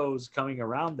shadows coming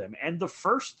around them. And the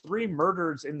first 3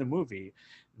 murders in the movie,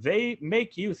 they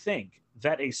make you think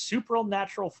that a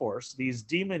supernatural force, these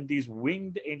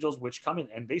winged angels, which come in,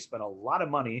 and they spend a lot of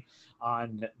money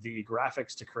on the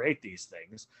graphics to create these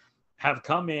things, have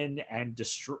come in and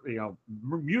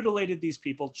mutilated these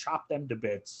people, chopped them to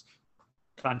bits.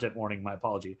 Content warning, my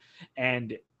apology.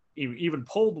 And even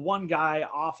pulled one guy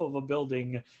off of a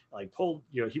building,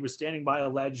 he was standing by a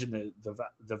ledge, and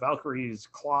the Valkyrie's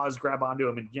claws grab onto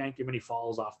him and yank him, and he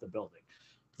falls off the building.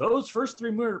 Those first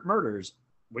 3 murders,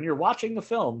 when you're watching the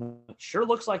film, it sure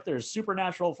looks like there's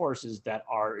supernatural forces that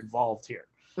are involved here.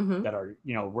 That are,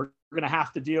 we're going to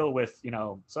have to deal with,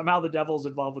 somehow the devil's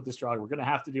involved with this drug. We're going to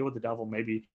have to deal with the devil.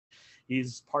 Maybe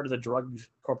he's part of the drug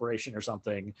corporation or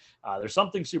something. There's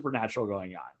something supernatural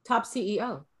going on. Top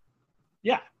CEO.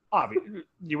 Yeah, obviously,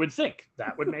 you would think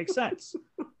that would make sense.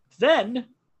 Then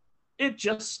it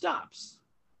just stops.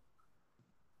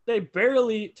 They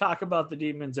barely talk about the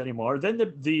demons anymore.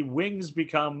 Then the wings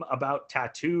become about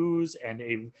tattoos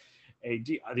and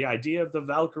the idea of the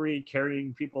Valkyrie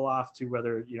carrying people off to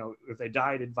whether, if they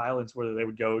died in violence, whether they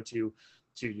would go to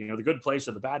the good place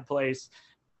or the bad place.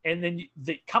 And then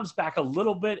it comes back a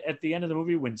little bit at the end of the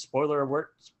movie when, spoiler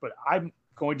alert, but I'm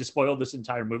going to spoil this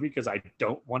entire movie because I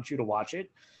don't want you to watch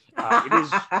it.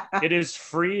 It is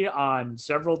free on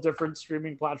several different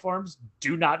streaming platforms.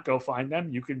 Do not go find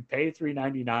them. You can pay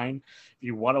 $3.99 if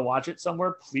you want to watch it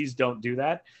somewhere. Please don't do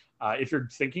that. If you're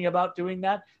thinking about doing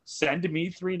that, send me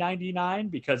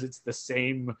 $3.99 because it's the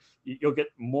same. You'll get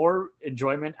more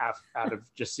enjoyment out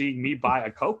of just seeing me buy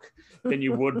a Coke than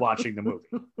you would watching the movie.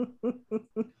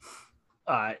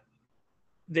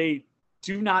 They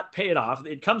do not pay it off.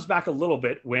 It comes back a little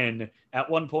bit when at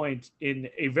one point in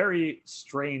a very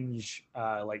strange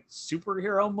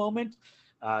superhero moment,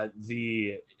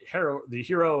 the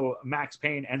hero Max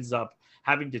Payne ends up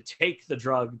having to take the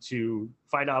drug to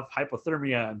fight off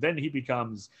hypothermia. And then he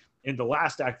becomes, in the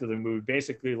last act of the movie,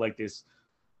 basically like this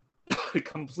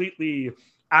completely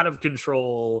out of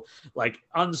control, like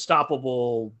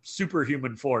unstoppable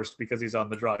superhuman force because he's on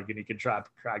the drug and he can track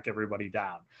everybody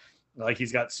down. Like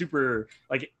he's got super,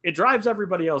 like it drives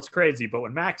everybody else crazy. But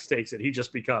when Max takes it, he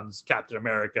just becomes Captain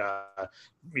America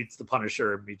meets the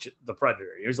Punisher, meets the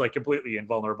Predator. He's like completely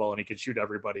invulnerable and he can shoot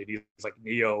everybody. And he's like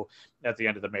Neo at the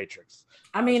end of the Matrix.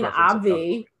 I mean,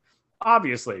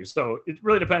 obviously. So it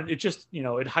really depends. It just,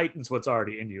 it heightens what's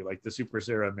already in you, like the super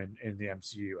serum in the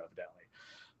MCU,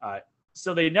 evidently.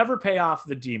 So they never pay off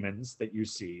the demons that you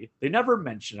see. They never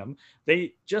mention them.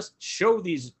 They just show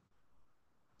these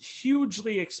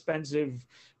hugely expensive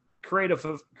creative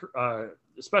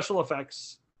special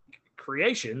effects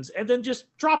creations and then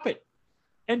just drop it.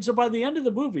 And so by the end of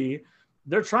the movie,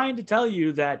 they're trying to tell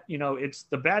you that, it's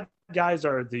the bad guys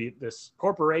are this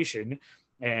corporation,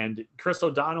 and Chris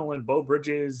O'Donnell and Beau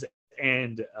Bridges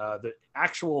and the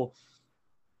actual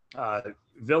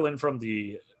villain from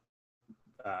the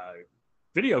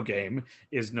video game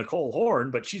is Nicole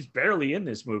Horn, but she's barely in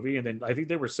this movie. And then I think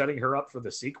they were setting her up for the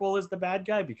sequel as the bad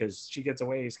guy because she gets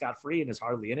away scot-free and is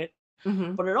hardly in it.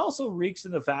 Mm-hmm. But it also reeks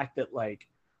in the fact that like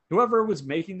whoever was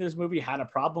making this movie had a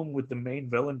problem with the main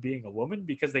villain being a woman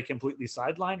because they completely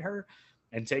sideline her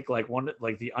and take like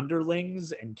the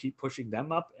underlings and keep pushing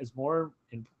them up as more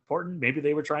important. Maybe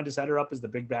they were trying to set her up as the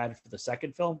big bad for the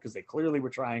second film because they clearly were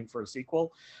trying for a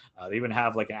sequel. They even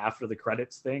have like an after the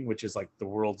credits thing, which is like the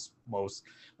world's most,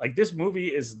 like this movie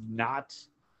is not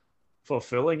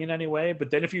fulfilling in any way. But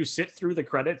then if you sit through the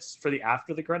credits for the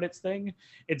after the credits thing,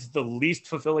 it's the least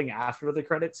fulfilling after the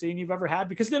credits scene you've ever had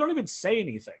because they don't even say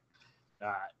anything.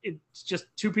 It's just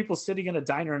two people sitting in a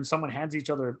diner and someone hands each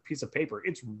other a piece of paper.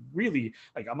 It's really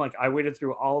like, I waited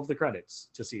through all of the credits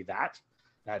to see that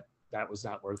was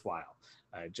not worthwhile.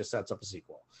 It just sets up a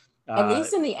sequel. At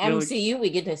least in the MCU,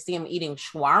 we get to see him eating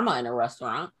shawarma in a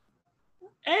restaurant.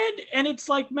 And it's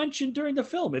like mentioned during the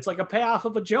film. It's like a payoff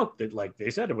of a joke that like they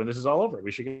said, when this is all over,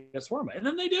 we should get shawarma. And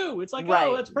then they do. It's like, right.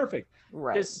 Oh, that's perfect.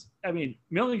 Right.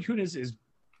 Mila Kunis is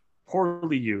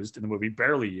poorly used in the movie,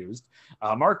 barely used.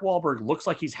 Mark Wahlberg looks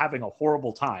like he's having a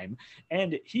horrible time,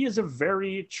 and he is a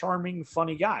very charming,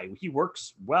 funny guy. He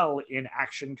works well in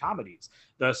action comedies.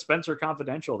 The Spencer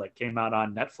Confidential that came out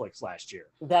on Netflix last year.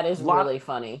 That is really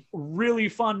funny. Really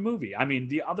fun movie. I mean,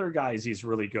 the other guys he's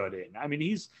really good in. I mean,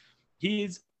 he's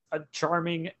a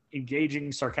charming,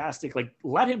 engaging, sarcastic, like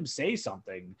let him say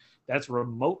something that's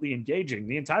remotely engaging.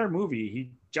 The entire movie,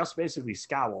 he just basically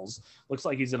scowls, looks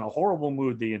like he's in a horrible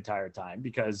mood the entire time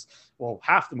because, well,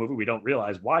 half the movie we don't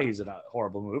realize why he's in a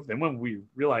horrible mood. Then when we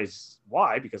realize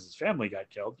why, because his family got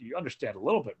killed, you understand a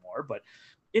little bit more, but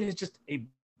it is just a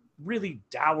really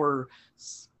dour,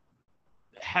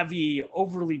 heavy,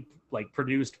 overly like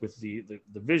produced with the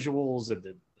visuals and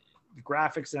the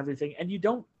graphics and everything, and you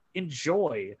don't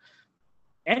enjoy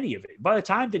any of it. By the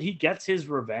time that he gets his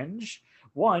revenge,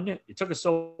 one, it took us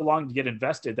so long to get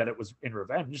invested that it was in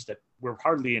revenge that we're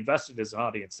hardly invested as an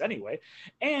audience anyway.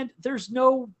 And there's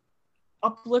no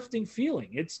uplifting feeling.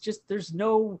 It's just, there's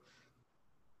no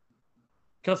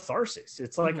catharsis.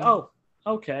 It's like, oh,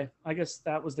 okay, I guess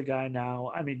that was the guy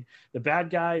now. I mean, the bad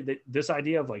guy, this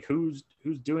idea of like who's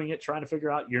doing it, trying to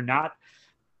figure out, you're not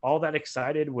all that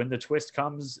excited when the twist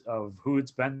comes of who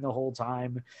it's been the whole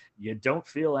time. You don't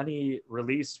feel any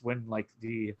release when like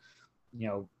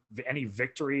any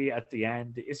victory at the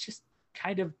end. It's just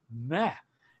kind of meh.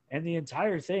 And the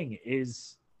entire thing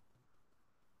is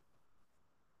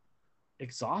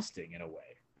exhausting in a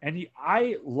way. And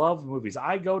I love movies.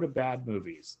 I go to bad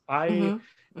movies. I am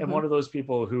one of those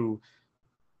people who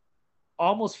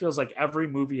almost feels like every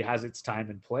movie has its time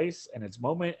and place and its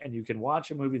moment, and you can watch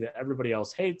a movie that everybody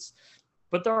else hates,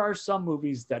 but there are some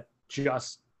movies that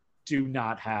just do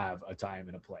not have a time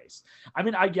and a place. I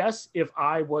mean, I guess if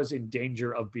I was in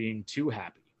danger of being too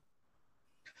happy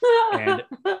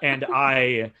and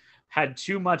I had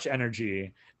too much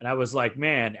energy and I was like,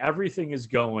 man, everything is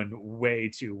going way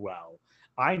too well,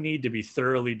 I need to be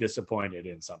thoroughly disappointed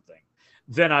in something,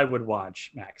 then I would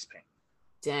watch Max Payne.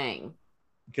 Dang.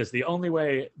 Because the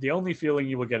only feeling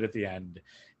you will get at the end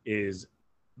is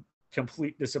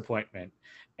complete disappointment.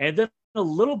 And then a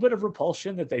little bit of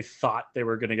repulsion that they thought they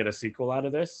were going to get a sequel out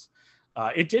of this.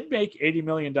 It did make $80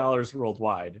 million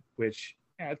worldwide, which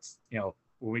it's, when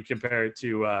we compare it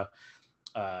to,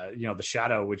 The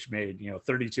Shadow, which made,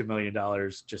 $32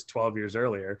 million just 12 years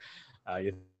earlier.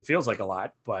 It feels like a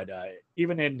lot, but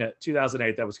even in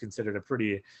 2008, that was considered a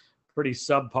pretty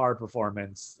subpar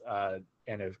performance.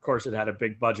 And of course, it had a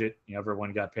big budget.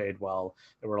 Everyone got paid well.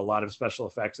 There were a lot of special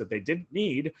effects that they didn't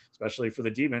need, especially for the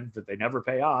demons that they never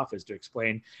pay off, is to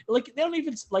explain. Like, they don't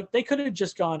even, like, they could have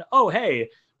just gone, oh,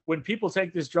 hey, when people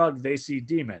take this drug, they see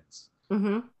demons.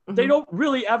 Mm-hmm. They Mm-hmm. don't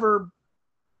really ever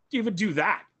even do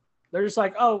that. They're just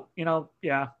like, oh,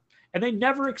 yeah. And they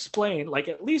never explain, like,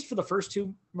 at least for the first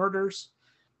two murders,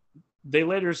 they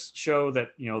later show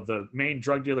that, the main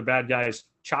drug dealer bad guy is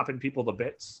chopping people to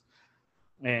bits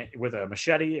with a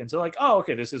machete. And so, like, oh,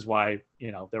 okay, this is why,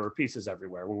 there were pieces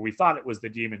everywhere. Well, we thought it was the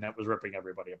demon that was ripping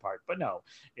everybody apart. But no,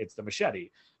 it's the machete.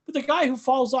 But the guy who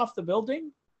falls off the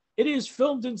building, it is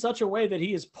filmed in such a way that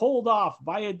he is pulled off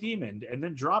by a demon and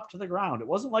then dropped to the ground. It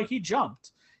wasn't like he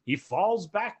jumped. He falls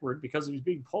backward because he's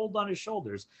being pulled on his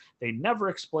shoulders. They never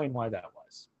explain why that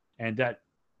was. And that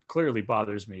clearly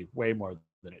bothers me way more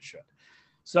than it should.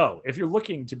 So if you're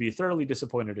looking to be thoroughly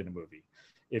disappointed in a movie,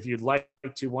 if you'd like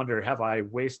to wonder, have I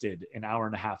wasted an hour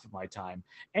and a half of my time?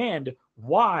 And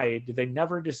why did they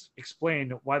never just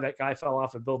explain why that guy fell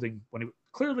off a building when it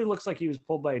clearly looks like he was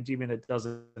pulled by a demon that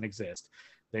doesn't exist?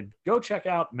 Then go check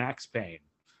out Max Payne.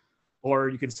 Or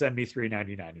you can send me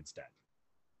 $3.99 instead.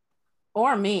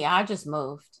 Or me. I just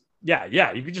moved.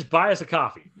 Yeah. You can just buy us a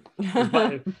coffee.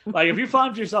 Like, if you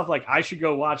found yourself like, I should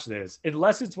go watch this,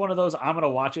 unless it's one of those, I'm going to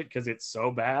watch it because it's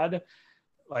so bad.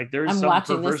 Like, there's I'm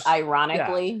watching this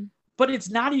ironically. Yeah. But it's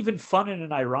not even fun in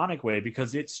an ironic way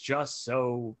because it's just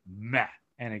so meh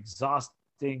and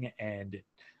exhausting and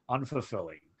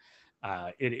unfulfilling.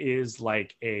 It is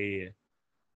like a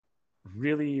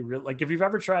really, like, if you've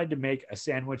ever tried to make a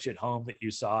sandwich at home that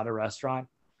you saw at a restaurant,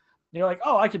 you're like,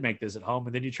 oh, I could make this at home.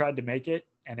 And then you tried to make it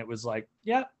and it was like,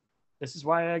 yeah, this is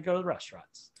why I go to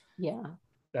restaurants. Yeah.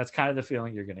 That's kind of the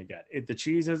feeling you're going to get. The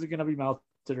cheese isn't going to be melted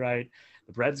right.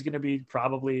 The bread's going to be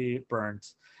probably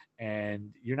burnt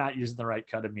and you're not using the right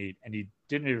cut of meat. And you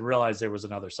didn't even realize there was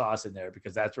another sauce in there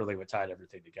because that's really what tied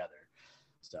everything together.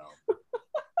 So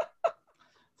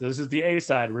this is the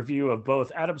A-side review of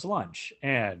both Adam's Lunch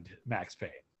and Max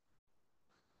Payne.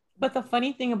 But the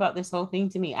funny thing about this whole thing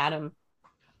to me, Adam,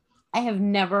 I have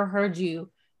never heard you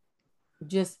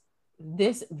just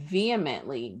this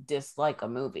vehemently dislike a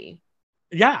movie.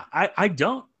 Yeah, I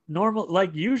don't normally,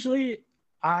 like, usually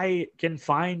I can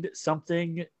find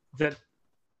something that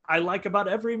I like about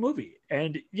every movie.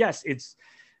 And yes,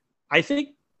 I think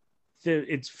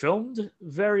it's filmed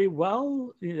very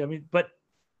well. I mean, but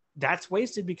that's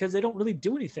wasted because they don't really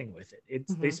do anything with it.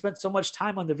 They spent so much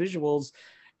time on the visuals,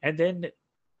 and then,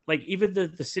 like, even the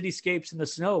cityscapes in the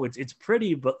snow, it's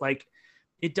pretty, but like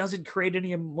it doesn't create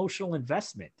any emotional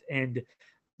investment. And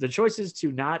the choices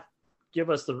to not give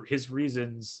us his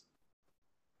reasons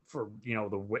for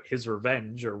his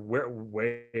revenge, or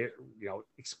where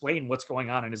explain what's going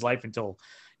on in his life until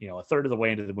a third of the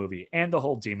way into the movie, and the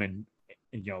whole demon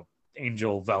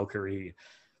angel Valkyrie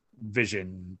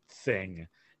vision thing,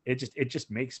 it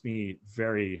just makes me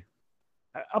very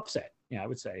upset. I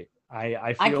would say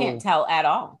I feel, I can't tell at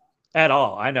all.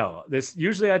 I know this.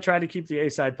 Usually I try to keep the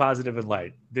A side positive and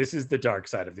light. This is the dark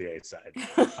side of the A side.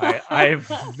 I am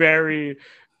very,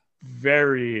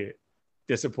 very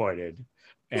disappointed,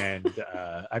 and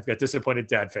I've got disappointed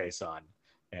dad face on,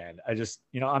 and I just,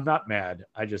 I'm not mad.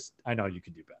 I know you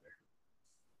can do better.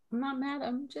 I'm not mad.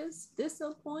 I'm just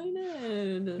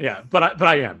disappointed. Yeah, but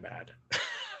I am mad.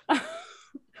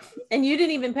 And you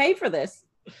didn't even pay for this.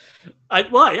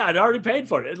 I'd already paid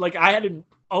for it. Like, I had an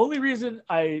only reason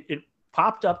it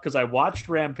popped up because I watched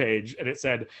Rampage and it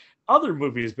said other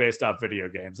movies based off video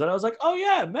games, and I was like, oh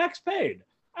yeah, Max Payne.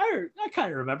 I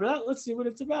kind of remember that. Let's see what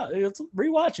it's about. Let's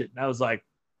rewatch it. And I was like,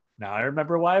 now I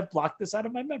remember why I've blocked this out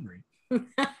of my memory.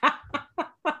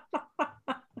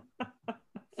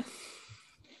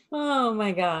 Oh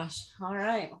my gosh. All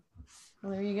right.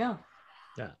 Well, there you go.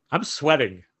 Yeah. I'm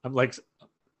sweating. I'm like,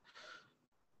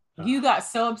 you got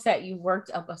so upset you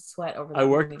worked up a sweat over that. I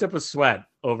worked up a sweat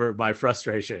over my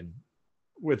frustration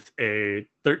with a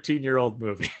 13-year-old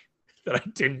movie that I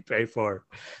didn't pay for,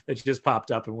 that just popped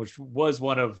up, and which was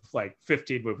one of like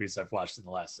 15 movies I've watched in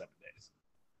the last 7 days.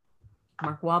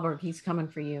 Mark Wahlberg, he's coming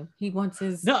for you. He wants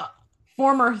his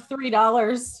former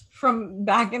 $3 from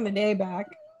back in the day back.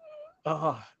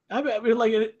 Oh, I mean,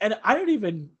 like, and I don't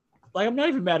even, like, I'm not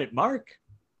even mad at Mark.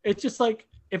 It's just like,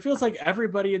 it feels like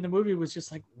everybody in the movie was just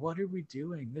like, what are we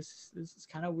doing? This is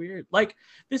kind of weird. Like,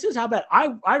 this is how bad. I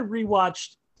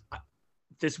rewatched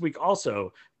this week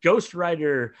also Ghost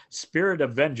Rider Spirit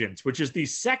of Vengeance, which is the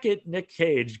second Nick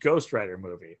Cage Ghost Rider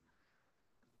movie.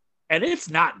 And it's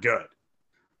not good.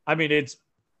 I mean, it's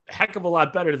a heck of a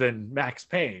lot better than Max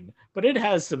Payne, but it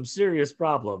has some serious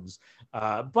problems.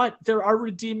 But there are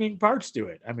redeeming parts to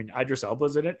it. I mean, Idris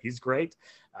Elba's in it. He's great.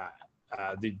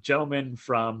 The gentleman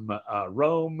from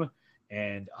Rome,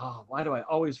 and why do I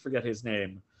always forget his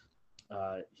name?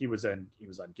 He was on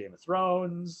Game of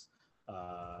Thrones.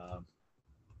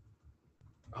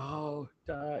 Oh,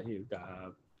 he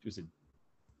was a.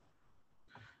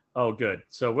 Oh, good.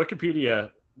 So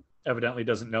Wikipedia evidently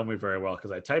doesn't know me very well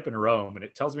because I type in Rome and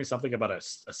it tells me something about a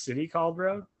city called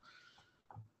Rome.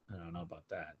 I don't know about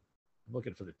that. I'm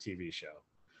looking for the TV show.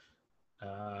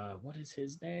 What is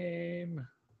his name?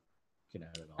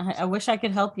 I wish I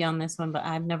could help you on this one, but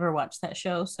I've never watched that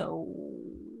show. So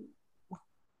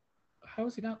how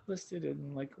is he not listed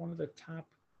in like one of the top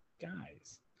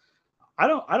guys? I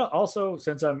don't also,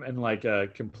 since I'm in like a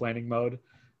complaining mode,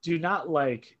 do not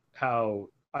like how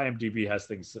IMDb has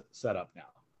things set up now.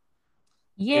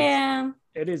 Yeah,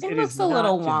 it looks is a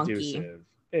little not wonky. conducive.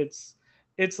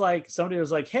 It's like somebody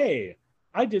was like, "Hey,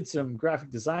 I did some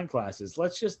graphic design classes.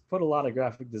 Let's just put a lot of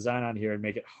graphic design on here and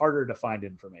make it harder to find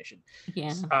information."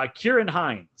 Yeah. Kieran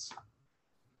Hines.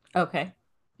 Okay.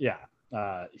 Yeah.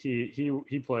 He's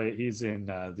in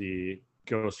the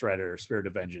Ghost Rider Spirit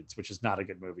of Vengeance, which is not a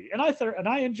good movie. And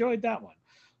I enjoyed that one.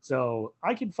 So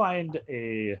I can find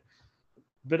a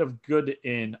bit of good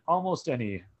in almost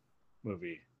any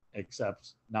movie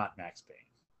except not Max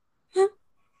Payne.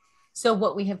 So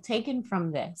what we have taken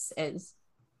from this is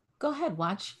go ahead,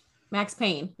 watch Max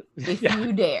Payne if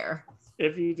you dare.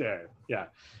 If you dare. Yeah.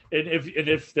 And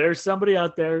if there's somebody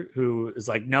out there who is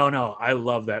like, no, I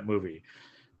love that movie,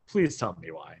 please tell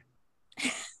me why.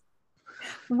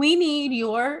 We need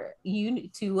you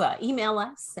to email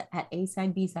us at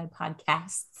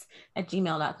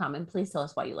asidebsidepodcasts@gmail.com and please tell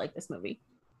us why you like this movie.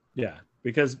 Yeah,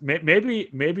 because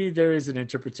maybe there is an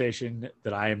interpretation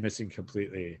that I am missing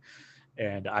completely,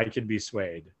 and I can be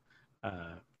swayed.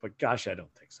 But gosh, I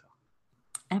don't think so.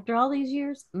 After all these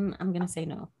years, I'm gonna say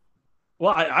no.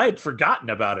 Well, I had forgotten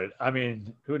about it. I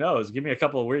mean, who knows? Give me a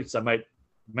couple of weeks, I might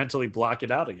mentally block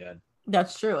it out again.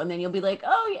 That's true. And then you'll be like,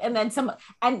 oh, and then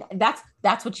and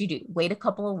that's what you do. Wait a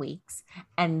couple of weeks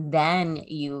and then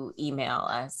you email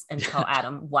us and tell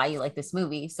Adam why you like this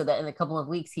movie so that in a couple of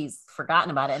weeks he's forgotten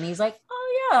about it and he's like,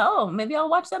 oh, maybe I'll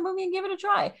watch that movie and give it a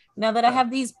try now that I have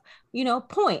these,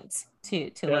 points to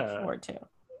look forward to.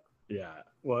 Yeah.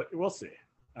 Well, we'll see.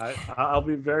 I'll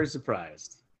be very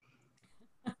surprised.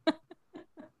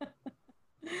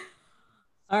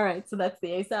 All right. So that's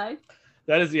the A side.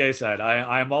 That is the A side.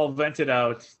 I'm all vented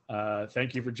out.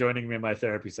 Thank you for joining me in my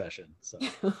therapy session. So.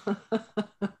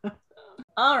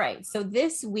 All right. So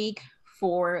this week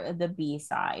for the B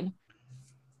side,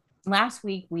 last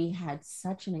week we had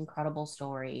such an incredible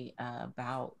story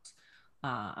about,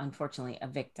 unfortunately, a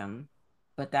victim,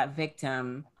 but that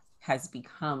victim has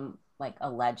become like a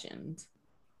legend.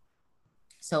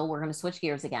 So we're going to switch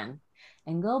gears again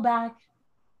and go back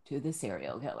to the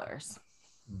serial killers.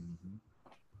 Mm-hmm.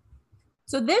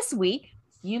 So this week,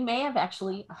 you may have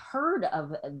actually heard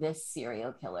of this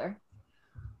serial killer.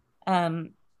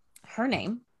 Her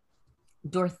name,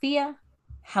 Dorothea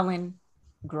Helen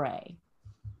Gray.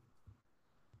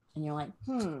 And you're like,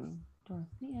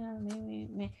 Dorothea,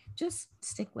 maybe. Just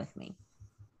stick with me.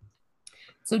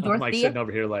 So Dorothea, I'm like sitting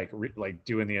over here, like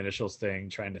doing the initials thing,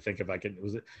 trying to think if I could.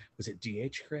 Was it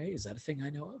D.H. Gray? Is that a thing I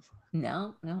know of?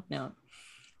 No.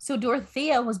 So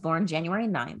Dorothea was born January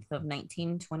 9th of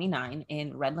 1929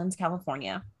 in Redlands,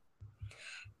 California.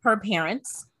 Her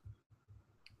parents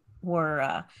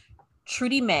were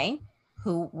Trudy May,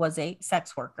 who was a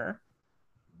sex worker,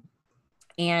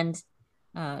 and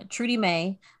Trudy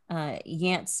May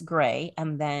Yance Gray,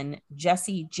 and then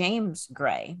Jesse James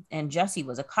Gray, and Jesse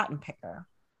was a cotton picker.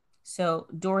 So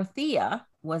Dorothea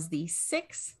was the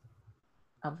sixth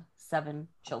of 7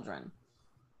 children.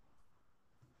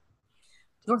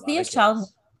 Dorothea's childhood,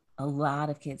 a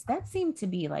lot of kids. That seemed to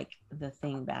be like the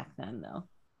thing back then, though.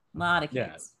 A lot of kids.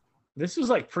 Yeah. This was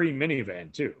like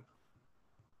pre-minivan, too.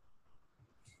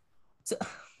 So,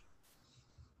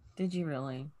 did you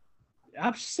really?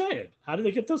 I'm just saying. How do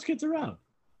they get those kids around?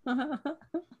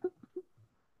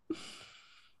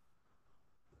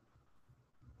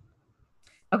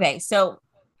 Okay, so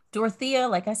Dorothea,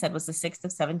 like I said, was the 6th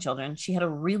of 7 children. She had a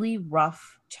really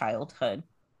rough childhood,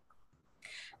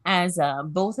 as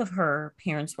both of her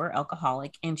parents were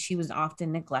alcoholic, and she was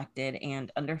often neglected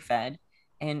and underfed,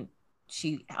 and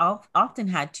she often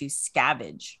had to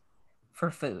scavenge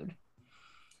for food.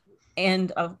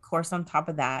 And of course, on top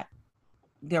of that,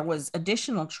 there was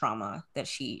additional trauma that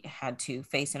she had to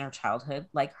face in her childhood,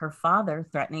 like her father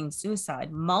threatening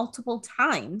suicide multiple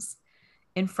times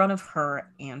in front of her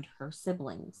and her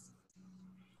siblings,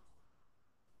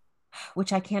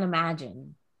 which I can't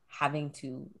imagine having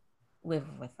to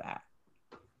live with that.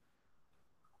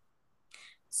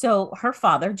 So her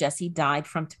father, Jesse, died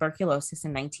from tuberculosis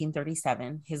in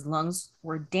 1937. His lungs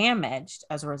were damaged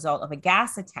as a result of a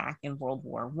gas attack in World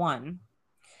War I.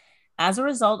 As a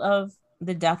result of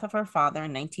the death of her father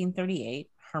in 1938,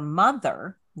 her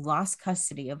mother lost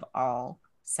custody of all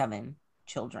 7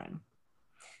 children.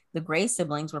 The Gray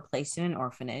siblings were placed in an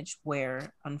orphanage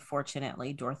where,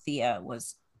 unfortunately, Dorothea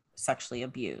was sexually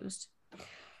abused.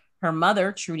 Her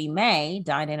mother, Trudy May,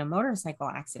 died in a motorcycle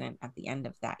accident at the end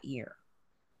of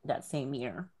that same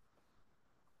year.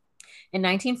 In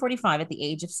 1945, at the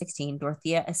age of 16,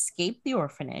 Dorothea escaped the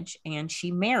orphanage and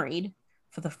she married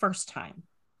for the first time.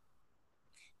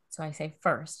 So I say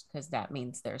first because that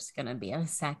means there's going to be a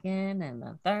second and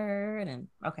a third. And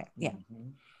okay, yeah. Mm-hmm.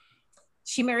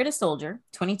 She married a soldier,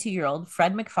 22-year-old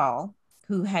Fred McFall,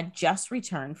 who had just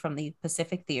returned from the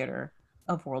Pacific Theater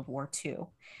of World War II.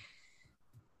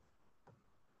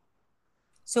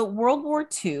 So World War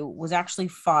II was actually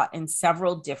fought in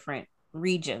several different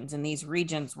regions, and these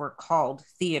regions were called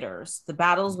theaters. The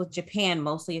battles with Japan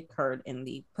mostly occurred in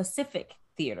the Pacific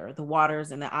Theater, the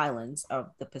waters and the islands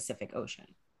of the Pacific Ocean.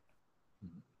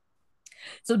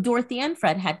 So Dorothea and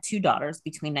Fred had 2 daughters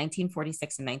between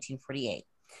 1946 and 1948.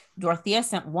 Dorothea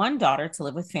sent one daughter to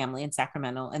live with family in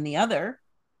Sacramento, and the other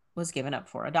was given up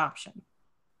for adoption.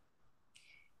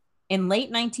 In late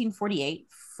 1948,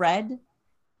 Fred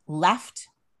left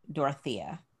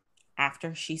Dorothea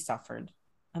after she suffered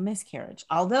a miscarriage,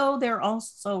 although there are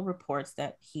also reports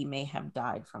that he may have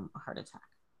died from a heart attack.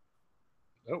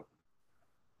 Oh.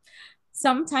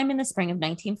 Sometime in the spring of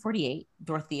 1948,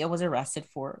 Dorothea was arrested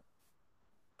for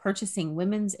purchasing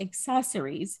women's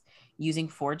accessories using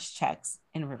forged checks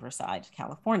in Riverside,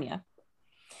 California.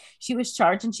 She was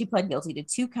charged and she pled guilty to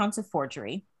 2 counts of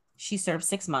forgery. She served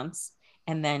 6 months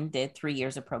and then did 3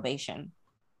 years of probation.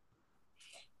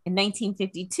 In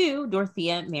 1952,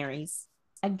 Dorothea marries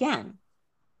again.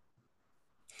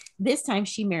 This time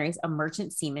she marries a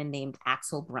merchant seaman named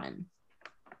Axel Bren.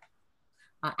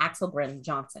 Axel Bren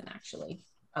Johnson, actually,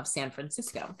 of San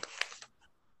Francisco.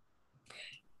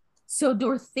 So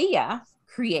Dorothea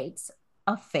creates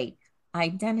a fake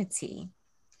identity.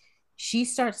 She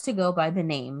starts to go by the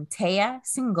name Tea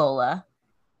Singola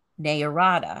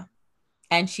Nayarada,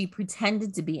 and she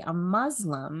pretended to be a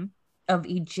Muslim of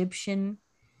Egyptian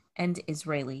and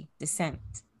Israeli descent.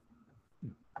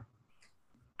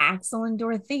 Axel and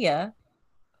Dorothea,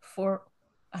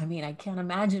 I can't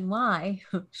imagine why.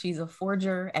 She's a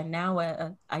forger and now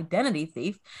an identity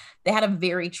thief. They had a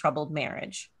very troubled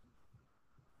marriage.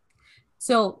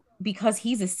 So because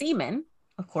he's a seaman,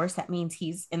 of course, that means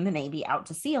he's in the Navy out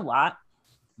to sea a lot.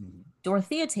 Mm-hmm.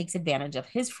 Dorothea takes advantage of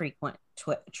his frequent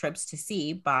trips to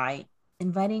sea by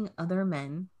inviting other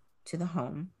men to the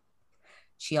home.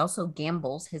 She also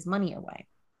gambles his money away.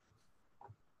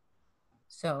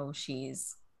 So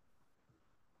she's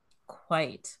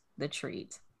quite the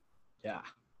treat. Yeah.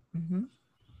 Mm-hmm.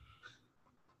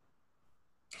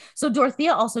 So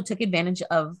Dorothea also took advantage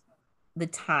of the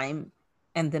time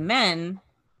and the men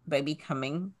by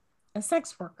becoming a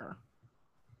sex worker.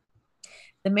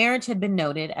 The marriage had been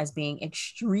noted as being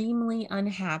extremely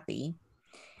unhappy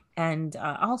and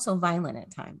also violent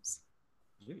at times.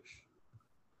 Yeesh.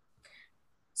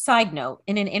 Side note,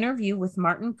 in an interview with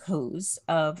Martin Coase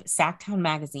of Sacktown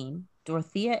magazine,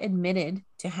 Dorothea admitted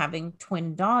to having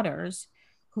twin daughters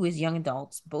who, as young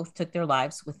adults, both took their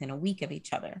lives within a week of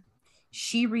each other.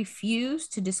 She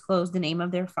refused to disclose the name of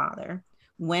their father,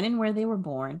 when and where they were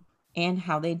born, and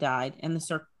how they died, and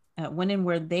when and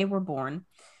where they were born,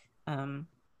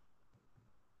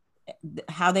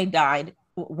 how they died,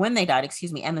 when they died,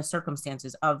 and the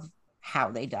circumstances of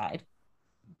how they died.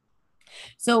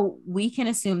 So we can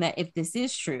assume that if this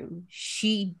is true,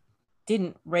 she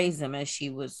didn't raise them, as she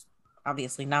was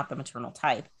obviously not the maternal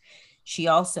type. She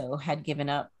also had given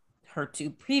up her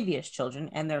 2 previous children,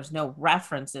 and there's no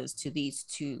references to these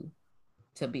 2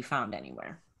 to be found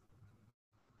anywhere.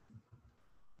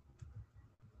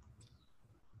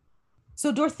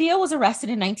 So Dorothea was arrested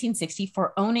in 1960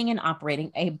 for owning and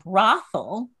operating a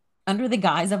brothel under the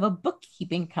guise of a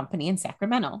bookkeeping company in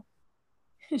Sacramento.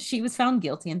 She was found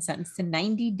guilty and sentenced to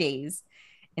 90 days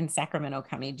in Sacramento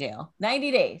County Jail.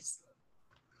 90 days.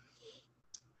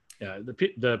 Yeah,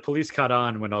 the police caught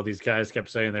on when all these guys kept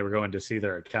saying they were going to see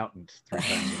their accountant 3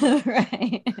 times.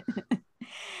 Right.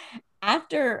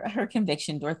 After her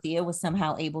conviction, Dorothea was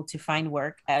somehow able to find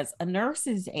work as a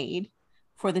nurse's aide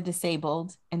for the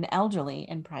disabled and elderly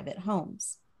in private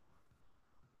homes.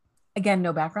 Again,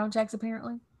 no background checks,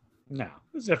 apparently? No,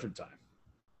 it was a different time.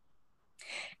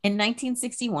 In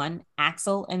 1961,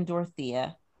 Axel had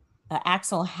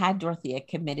Dorothea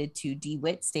committed to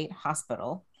DeWitt State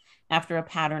Hospital after a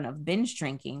pattern of binge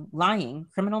drinking, lying,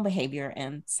 criminal behavior,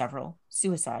 and several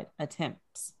suicide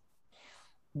attempts.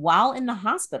 While in the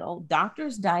hospital,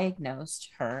 doctors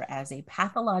diagnosed her as a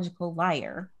pathological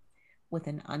liar with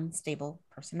an unstable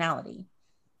personality.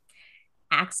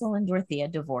 Axel and Dorothea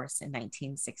divorced in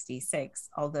 1966,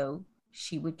 although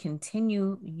she would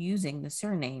continue using the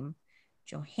surname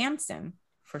Johansson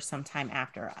for some time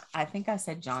after. I think I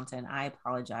said Johnson. I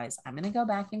apologize. I'm going to go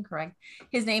back and correct.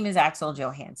 His name is Axel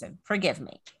Johansson. Forgive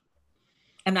me.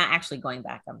 I'm not actually going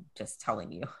back. I'm just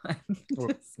telling you.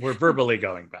 We're verbally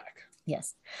going back.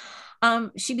 Yes.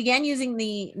 She began using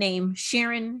the name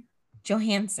Sharon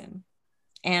Johansson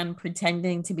and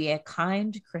pretending to be a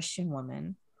kind Christian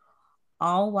woman,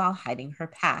 all while hiding her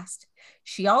past.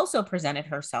 She also presented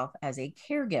herself as a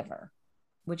caregiver,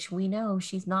 which we know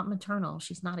she's not maternal.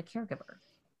 She's not a caregiver.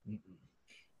 Mm-mm.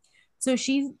 So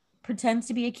she pretends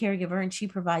to be a caregiver, and she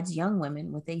provides young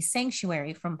women with a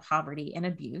sanctuary from poverty and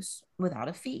abuse without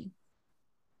a fee.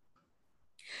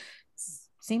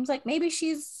 Seems like maybe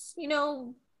she's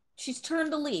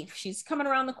turned a leaf. She's coming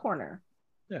around the corner.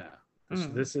 Yeah.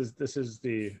 This is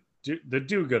the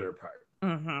do-gooder part.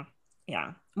 Mm-hmm.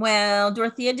 Yeah. Well,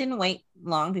 Dorothea didn't wait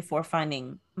long before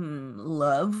finding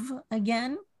love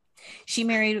again. She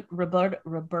married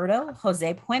Roberto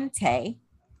Jose Puente,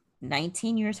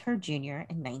 19 years her junior,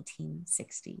 in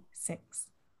 1966.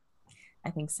 I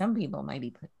think some people might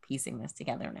be piecing this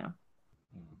together now.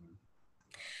 Mm-hmm.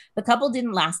 The couple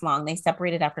didn't last long. They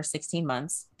separated after 16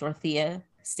 months. Dorothea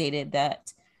stated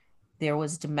that there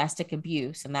was domestic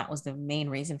abuse, and that was the main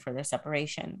reason for their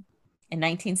separation. In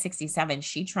 1967,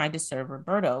 she tried to serve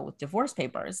Roberto with divorce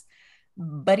papers,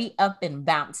 but he up and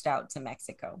bounced out to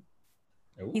Mexico.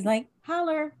 Ooh. He's like,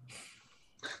 holler.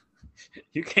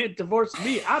 You can't divorce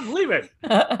me. I'm leaving.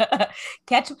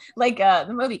 Catch, like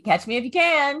the movie, Catch Me If You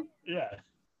Can. Yeah.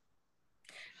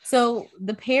 So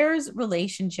the pair's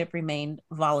relationship remained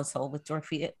volatile, with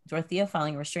Dorothea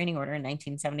filing a restraining order in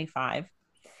 1975.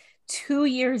 2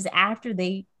 years after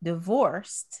they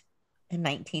divorced in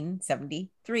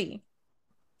 1973.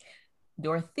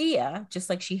 Dorothea, just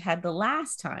like she had the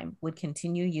last time, would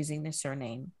continue using the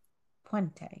surname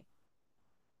Puente.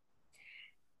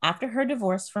 After her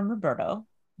divorce from Roberto,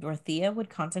 Dorothea would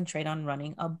concentrate on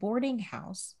running a boarding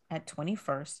house at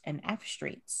 21st and F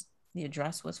Streets. The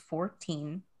address was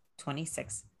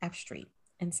 1426 F Street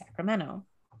in Sacramento.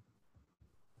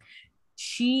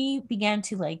 She began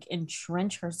to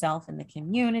entrench herself in the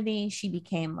community. She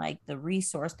became the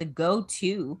resource, the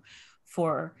go-to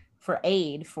for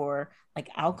aid for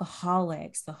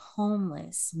alcoholics, the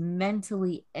homeless,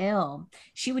 mentally ill.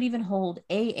 She would even hold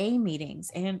AA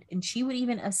meetings, and she would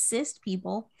even assist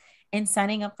people in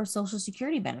signing up for Social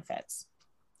Security benefits.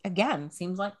 Again,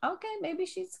 seems like, okay, maybe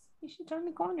she turned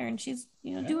the corner and she's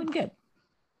doing good.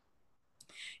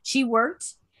 She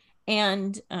worked,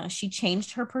 and she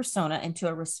changed her persona into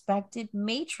a respected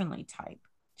matronly type.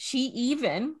 She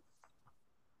even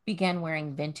began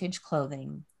wearing vintage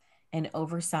clothing and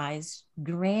oversized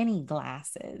granny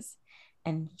glasses,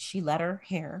 and she let her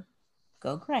hair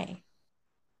go gray.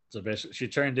 So basically, she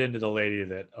turned into the lady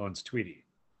that owns Tweety.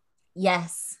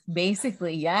 Yes,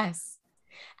 basically, yes.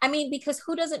 I mean, because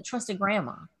who doesn't trust a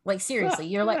grandma? Seriously,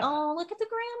 you're like, oh, look at the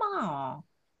grandma.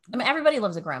 I mean, everybody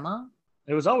loves a grandma.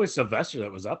 It was always Sylvester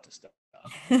that was up to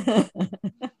stuff.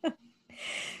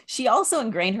 She also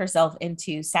ingrained herself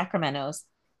into Sacramento's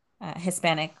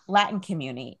Hispanic Latin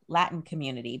community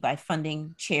by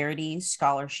funding charities,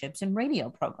 scholarships, and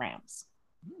radio programs.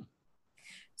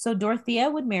 So Dorothea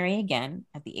would marry again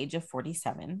at the age of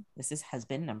 47. This is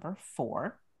husband number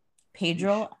 4,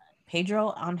 Pedro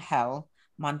Angel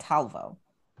Montalvo.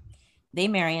 They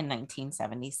marry in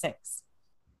 1976.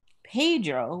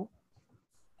 Pedro,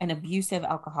 an abusive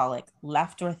alcoholic,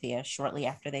 left Dorothea shortly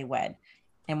after they wed.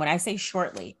 And when I say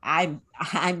shortly, I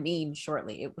mean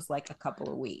shortly. It was a couple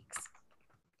of weeks.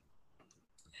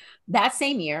 That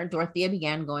same year, Dorothea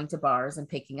began going to bars and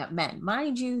picking up men.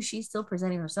 Mind you, she's still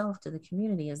presenting herself to the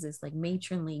community as this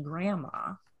matronly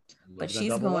grandma. But she's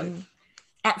going life.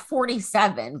 At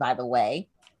 47, by the way.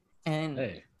 And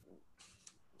hey,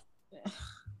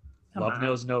 love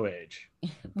knows no age.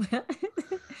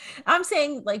 I'm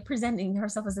saying presenting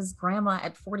herself as this grandma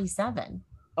at 47.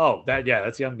 Oh,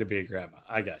 that's young to be a grandma.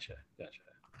 I gotcha.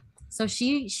 So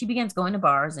she begins going to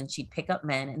bars, and she'd pick up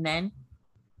men, and then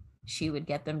she would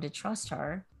get them to trust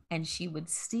her, and she would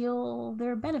steal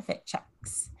their benefit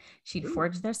checks. She'd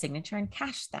forge their signature and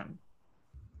cash them.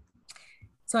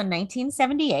 So in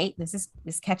 1978,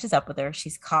 this catches up with her.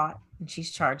 She's caught, and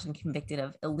she's charged and convicted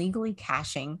of illegally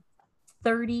cashing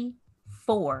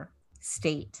 34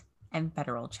 state and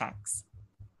federal checks.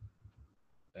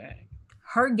 Dang.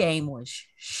 Her game was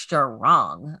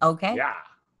strong, okay? Yeah.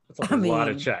 That's a lot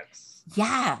of checks.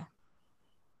 Yeah.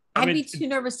 I'd be too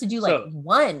nervous to do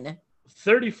one.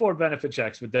 34 benefit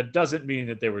checks, but that doesn't mean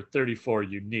that there were 34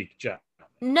 unique checks.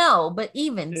 No, but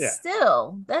even Yeah.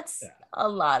 still, that's Yeah. a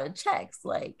lot of checks.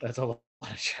 Like, That's a lot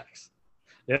of checks.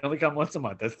 They only come once a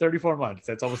month. That's 34 months.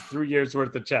 That's almost 3 years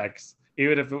worth of checks.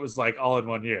 Even if it was like all in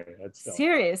 1 year, that's still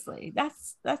seriously,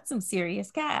 that's some serious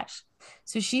cash.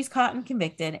 So she's caught and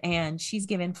convicted, and she's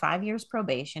given 5 years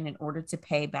probation in order to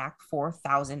pay back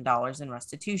 $4,000 in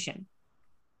restitution.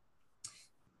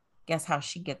 Guess how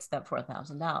she gets that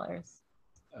 $4,000?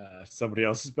 somebody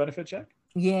else's benefit check.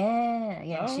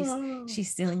 Yeah, Oh.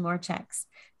 she's stealing more checks.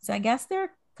 So I guess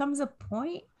there comes a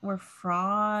point where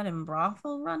fraud and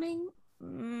brothel running,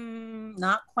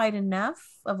 not quite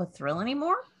enough of a thrill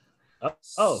anymore.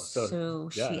 So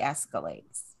she yeah.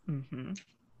 escalates. Mm-hmm.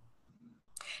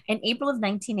 In April of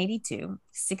 1982,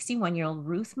 61-year-old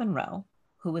Ruth Monroe,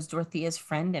 who was Dorothea's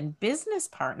friend and business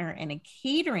partner in a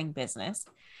catering business,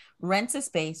 rents a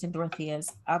space in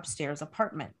Dorothea's upstairs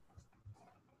apartment.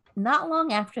 Not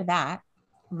long after that,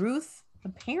 Ruth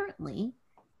apparently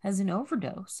has an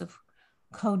overdose of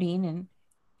codeine and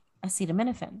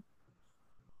acetaminophen.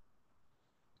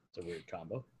 It's a weird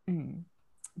combo.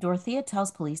 Dorothea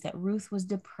tells police that Ruth was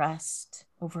depressed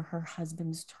over her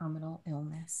husband's terminal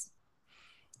illness.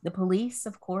 The police,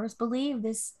 of course, believe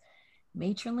this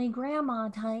matronly grandma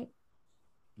type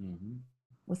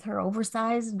with her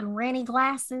oversized granny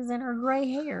glasses and her gray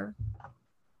hair.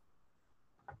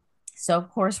 So, of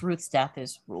course, Ruth's death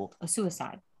is ruled a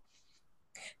suicide.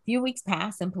 A few weeks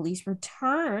pass and police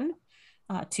return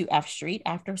to F Street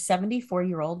after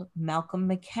 74-year-old Malcolm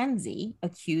McKenzie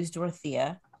accused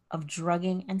Dorothea of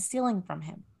drugging and stealing from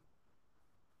him.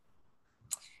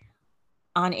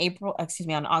 On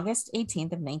August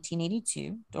 18th of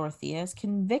 1982, Dorothea is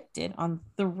convicted on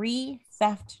 3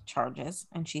 theft charges,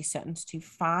 and she's sentenced to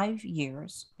 5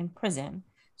 years in prison.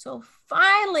 So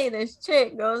finally, this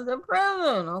chick goes to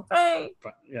prison, okay?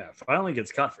 Yeah, finally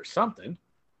gets caught for something.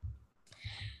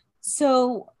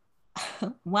 So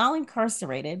while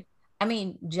incarcerated, I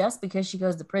mean, just because she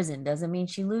goes to prison doesn't mean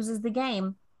she loses the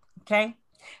game, okay?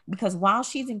 Because while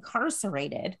she's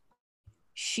incarcerated,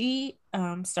 she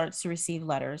starts to receive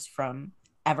letters from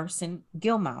Everson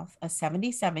Gilmouth, a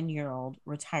 77-year-old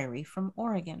retiree from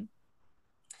Oregon.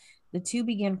 The two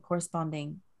begin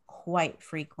corresponding quite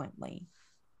frequently.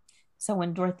 So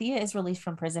when Dorothea is released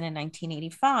from prison in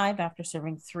 1985, after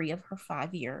serving 3 of her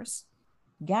 5 years,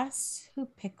 guess who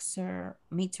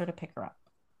meets her to pick her up?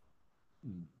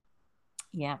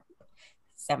 Yeah,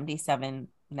 77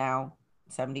 now,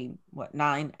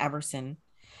 9, Everson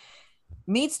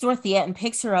meets Dorothea and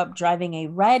picks her up driving a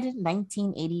red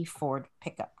 1980 Ford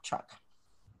pickup truck.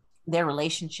 Their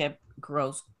relationship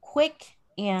grows quick,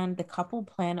 and the couple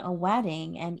plan a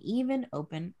wedding and even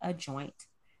open a joint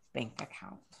bank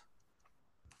account.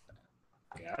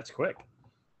 Yeah, that's quick.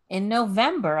 In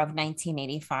November of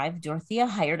 1985, Dorothea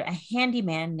hired a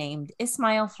handyman named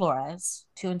Ismael Flores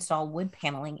to install wood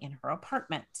paneling in her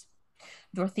apartment.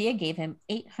 Dorothea gave him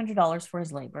 $800 for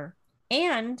his labor,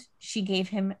 and she gave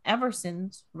him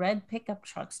Everson's red pickup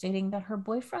truck, stating that her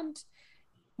boyfriend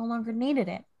no longer needed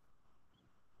it.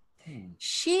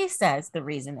 She says the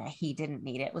reason that he didn't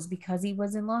need it was because he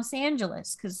was in Los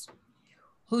Angeles, because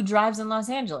who drives in Los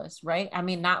Angeles, right? I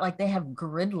mean, not like they have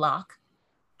gridlock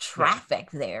traffic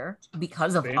there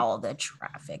because of all the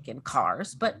traffic and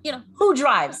cars, but who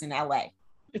drives in LA?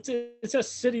 It's a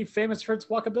city famous for its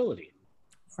walkability.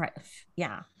 Right.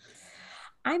 Yeah.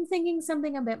 I'm thinking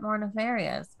something a bit more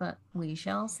nefarious, but we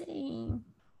shall see.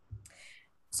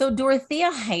 So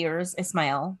Dorothea hires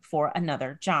Ismael for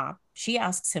another job. She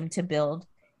asks him to build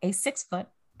a 6 foot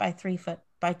by 3 foot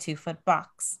by 2 foot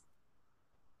box.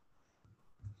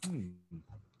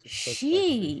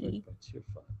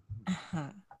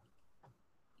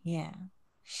 Yeah.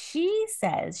 She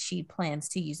says she plans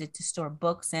to use it to store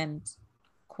books and,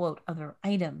 quote, other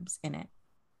items in it.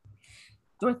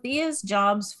 Dorothea's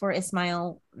jobs for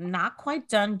Ismael not quite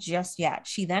done just yet.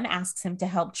 She then asks him to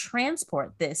help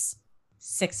transport this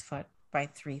 6 foot by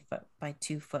 3 foot by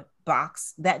 2 foot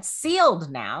box that's sealed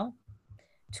now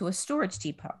to a storage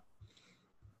depot.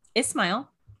 Ismael,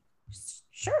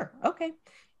 sure, okay.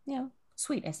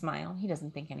 Sweet Ismael. He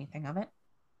doesn't think anything of it.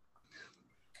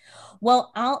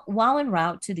 Well, while en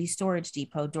route to the storage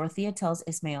depot, Dorothea tells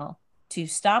Ismael to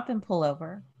stop and pull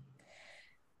over.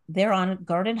 They're on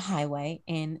Garden Highway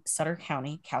in Sutter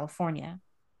County, California.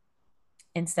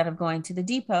 Instead of going to the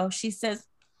depot, she says,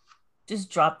 just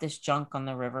drop this junk on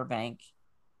the riverbank.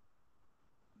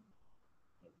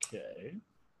 Okay.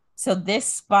 So this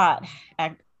spot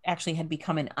actually had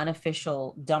become an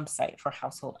unofficial dump site for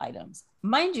household items.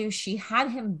 Mind you, she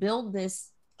had him build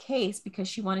this case because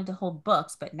she wanted to hold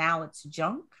books, but now it's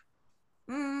junk.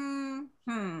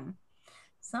 Hmm.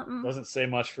 Something. Doesn't say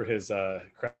much for his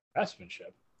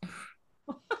craftsmanship.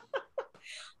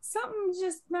 Something's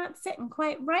just not sitting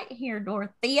quite right here,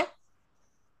 Dorothea.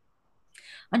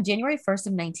 On January 1st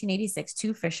of 1986,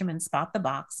 two fishermen spot the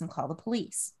box and call the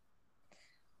police.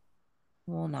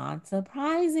 Well, not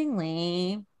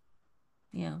surprisingly,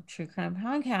 true crime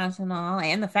podcast and all,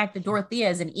 and the fact that Dorothea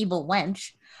is an evil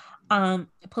wench.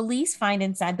 Police find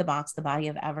inside the box the body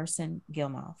of Everson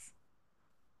Gilmouth.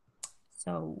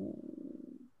 So,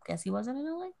 guess he wasn't in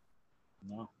LA?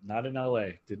 No, not in LA.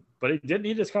 But he didn't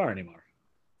need his car anymore.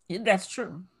 That's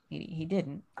true. He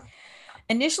didn't.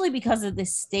 Initially, because of the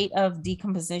state of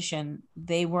decomposition,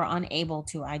 they were unable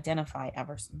to identify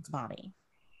Everson's body.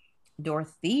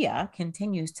 Dorothea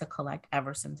continues to collect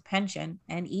Everson's pension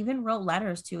and even wrote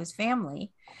letters to his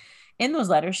family. In those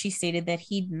letters, she stated that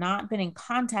he'd not been in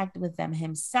contact with them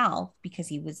himself because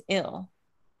he was ill.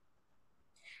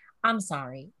 I'm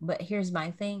sorry, but here's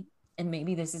my thing, and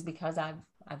maybe this is because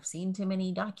I've seen too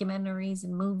many documentaries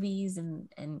and movies and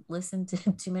listened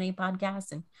to too many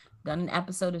podcasts and done an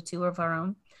episode or two of our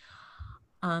own.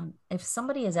 If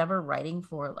somebody is ever writing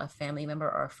for a family member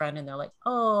or a friend and they're like,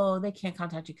 oh, they can't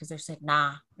contact you because they're sick,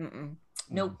 nah,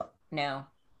 nope, no,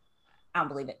 I don't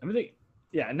believe it. I mean,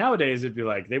 nowadays it'd be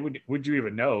like would you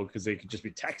even know, because they could just be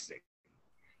texting.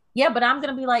 Yeah, but I'm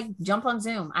gonna be like, jump on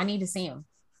Zoom. I need to see them.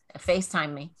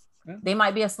 FaceTime me. Yeah. They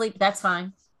might be asleep. That's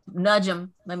fine. Nudge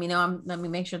them. Let me know. Let me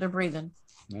make sure they're breathing.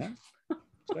 Yeah.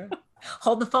 Sure.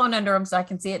 Hold the phone under them so I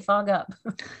can see it fog up.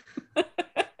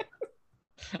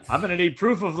 I'm gonna need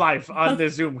proof of life on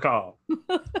this Zoom call.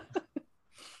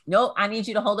 No, I need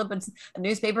you to hold up a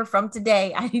newspaper from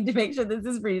today. I need to make sure this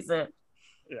is recent.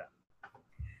 Yeah.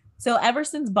 So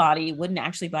Everson's body wouldn't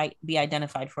actually be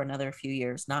identified for another few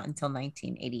years, not until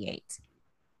 1988.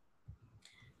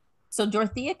 So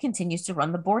Dorothea continues to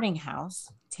run the boarding house,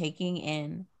 taking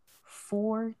in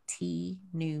 40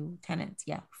 new tenants.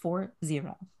 Yeah, 40.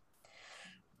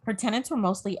 Her tenants were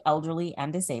mostly elderly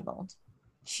and disabled.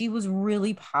 She was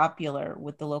really popular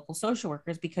with the local social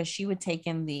workers because she would take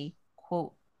in the,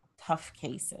 quote, tough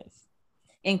cases,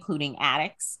 including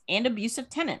addicts and abusive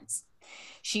tenants.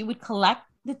 She would collect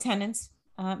the tenants'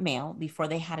 mail before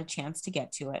they had a chance to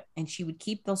get to it, and she would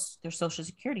keep their Social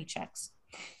Security checks.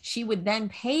 She would then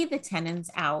pay the tenants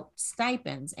out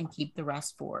stipends and keep the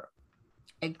rest for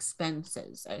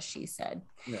expenses, as she said.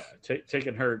 Yeah,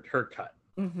 taking her cut.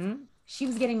 Mm-hmm. She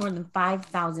was getting more than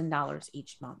 $5,000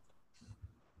 each month.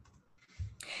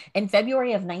 In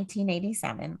February of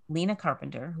 1987, Lena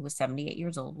Carpenter, who was 78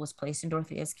 years old, was placed in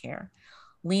Dorothea's care.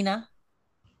 Lena,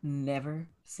 never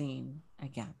seen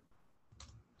again.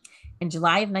 In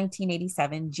July of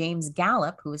 1987, James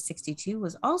Gallup, who was 62,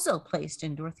 was also placed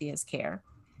in Dorothea's care,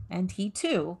 and he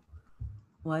too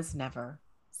was never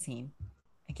seen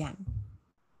again.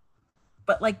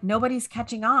 But like, nobody's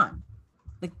catching on.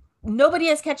 Like, nobody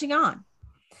is catching on.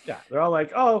 Yeah, they're all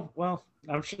like, oh, well,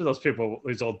 I'm sure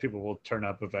these old people will turn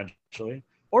up eventually.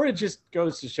 Or it just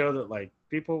goes to show that like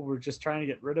people were just trying to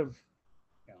get rid of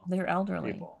their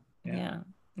elderly people.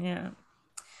 Yeah.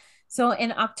 So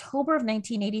in October of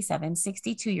 1987,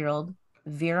 62-year-old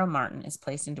Vera Martin is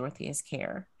placed in Dorothea's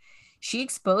care. She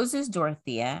exposes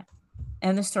Dorothea,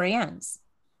 and the story ends,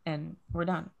 and we're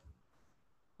done.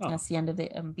 Oh. That's the end of the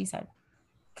B-side.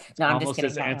 No, I'm just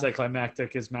kidding. Almost as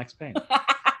anticlimactic as Max Payne.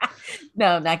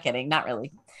 No, not kidding. Not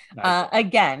really.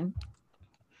 Again,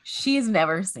 she's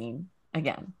never seen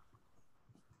again.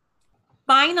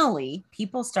 Finally,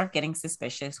 people start getting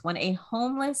suspicious when a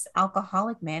homeless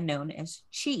alcoholic man known as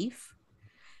Chief,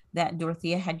 that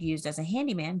Dorothea had used as a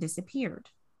handyman, disappeared.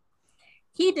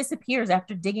 He disappears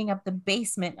after digging up the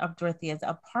basement of Dorothea's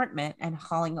apartment and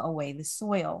hauling away the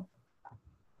soil.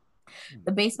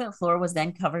 The basement floor was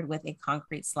then covered with a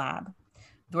concrete slab.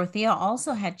 Dorothea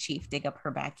also had Chief dig up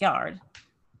her backyard.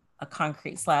 A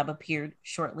concrete slab appeared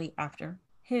shortly after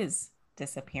his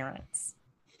disappearance.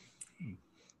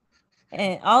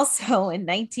 And also in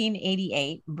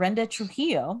 1988, Brenda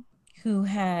Trujillo, who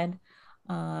had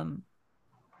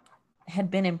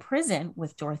been in prison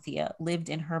with Dorothea, lived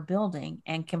in her building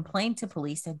and complained to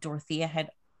police that Dorothea had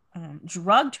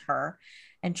drugged her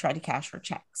and tried to cash her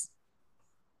checks.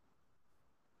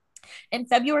 In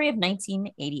February of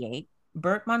 1988,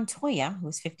 Bert Montoya, who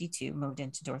was 52, moved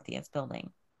into Dorothea's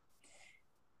building.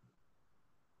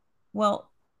 Well,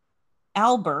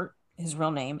 Albert, his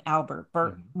real name,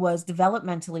 Bert, was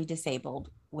developmentally disabled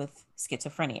with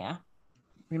schizophrenia.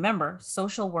 Remember,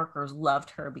 social workers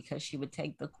loved her because she would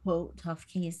take the, quote, tough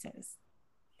cases.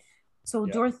 So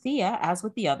Dorothea, as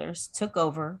with the others, took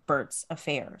over Bert's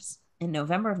affairs. In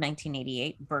November of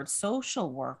 1988, Bert's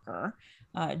social worker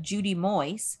Judy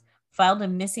Moyes, filed a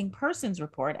missing persons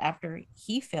report after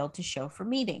he failed to show for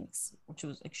meetings, which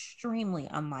was extremely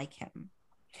unlike him.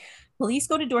 Police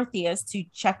go to Dorothea's to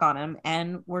check on him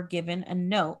and were given a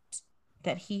note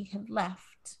that he had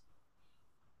left.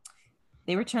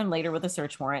 They returned later with a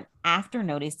search warrant after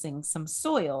noticing some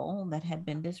soil that had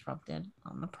been disrupted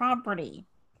on the property.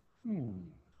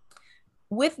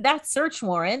 With that search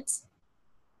warrant,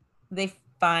 they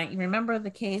find, remember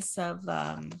the case of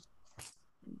the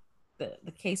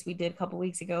case we did a couple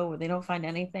weeks ago where they don't find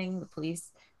anything. The police,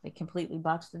 they completely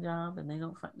botch the job and they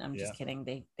don't find, I'm just kidding.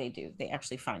 They do. They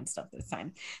actually find stuff this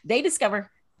time. They discover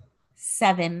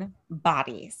 7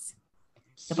 bodies.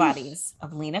 The bodies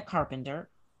of Leona Carpenter,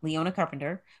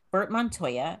 Bert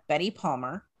Montoya, Betty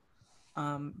Palmer.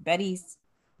 Betty's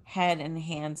head and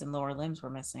hands and lower limbs were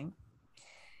missing.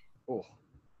 Oh.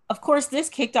 Of course, this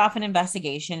kicked off an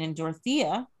investigation, and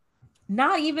Dorothea,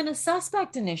 not even a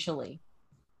suspect initially.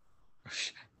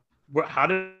 How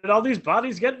did all these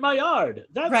bodies get in my yard?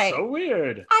 That's so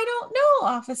weird. I don't know,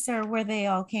 officer, where they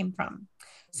all came from.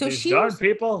 So these darn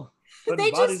people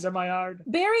putting bodies in my yard.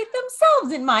 Buried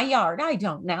themselves in my yard. I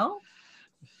don't know.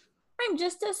 I'm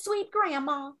just a sweet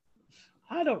grandma.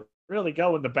 I don't really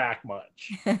go in the back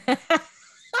much.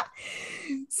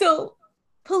 So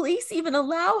police even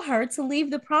allow her to leave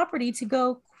the property to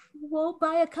go, well,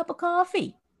 buy a cup of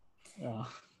coffee.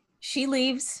 She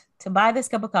leaves to buy this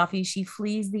cup of coffee. She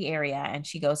flees the area and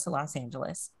she goes to Los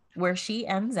Angeles, where she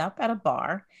ends up at a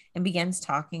bar and begins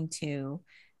talking to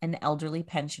an elderly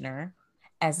pensioner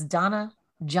as Donna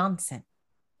Johnson.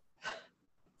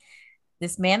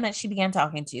 This man that she began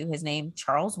talking to, his name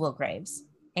Charles Wilgraves,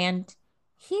 and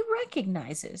he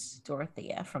recognizes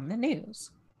Dorothea from the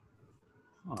news.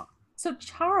 So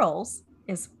Charles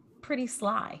is pretty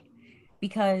sly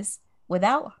because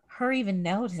without her even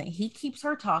noticing, he keeps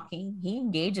her talking, he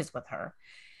engages with her,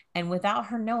 and without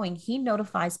her knowing, he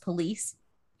notifies police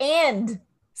and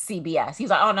CBS. He's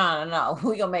like, oh, no,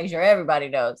 we're gonna make sure everybody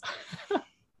knows.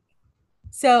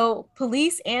 So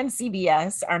police and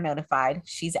CBS are notified.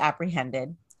 She's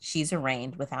apprehended. She's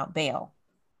arraigned without bail.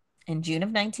 In June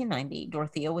of 1990,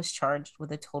 Dorothea was charged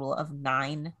with a total of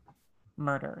 9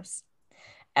 murders.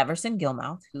 Everson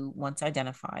Gilmouth, who once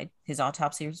identified, his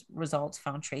autopsy results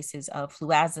found traces of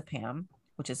fluazepam,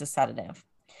 which is a sedative.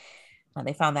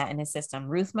 They found that in his system.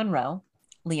 Ruth Monroe,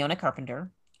 Leona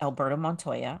Carpenter, Alberto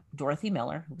Montoya, Dorothy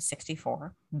Miller, who was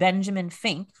 64, Benjamin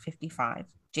Fink, 55,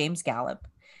 James Gallup,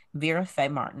 Vera Faye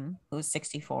Martin, who was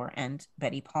 64, and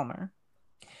Betty Palmer.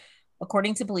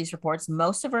 According to police reports,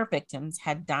 most of her victims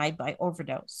had died by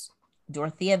overdose.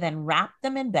 Dorothea then wrapped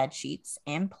them in bed sheets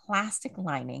and plastic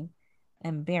lining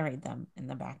and buried them in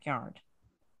the backyard.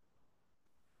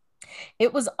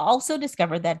 It was also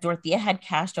discovered that Dorothea had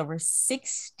cashed over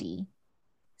 60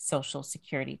 Social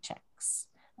Security checks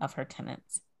of her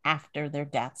tenants after their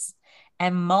deaths,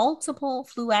 and multiple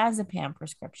fluazepam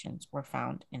prescriptions were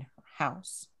found in her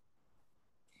house.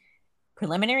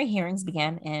 Preliminary hearings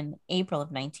began in April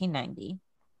of 1990.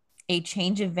 A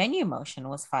change of venue motion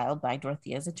was filed by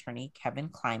Dorothea's attorney, Kevin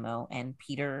Climo, and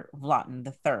Peter Vlotten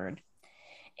III.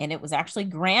 And it was actually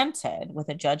granted with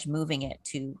a judge moving it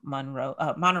to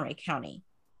Monterey County.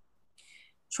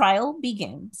 Trial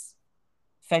begins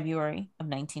February of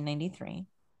 1993,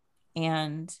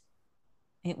 and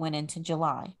it went into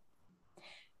July.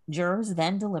 Jurors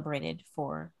then deliberated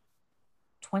for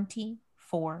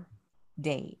 24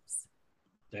 days.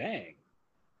 Dang.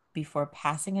 Before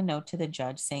passing a note to the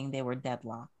judge saying they were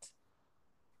deadlocked.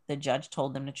 The judge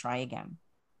told them to try again.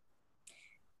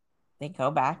 They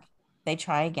go back, they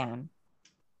try again,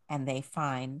 and they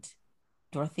find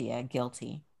Dorothea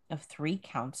guilty of 3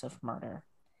 counts of murder.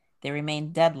 They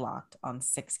remain deadlocked on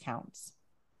 6 counts.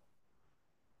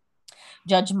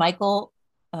 Judge Michael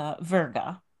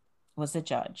Verga was the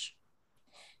judge.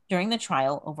 During the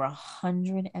trial, over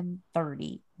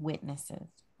 130 witnesses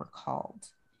were called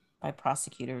by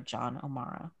prosecutor John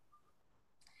O'Mara.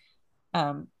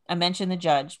 I mentioned the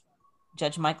judge.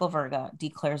 Judge Michael Verga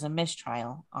declares a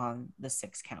mistrial on the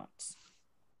 6 counts.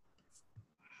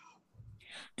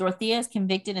 Dorothea is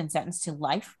convicted and sentenced to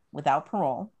life without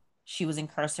parole. She was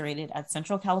incarcerated at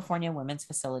Central California Women's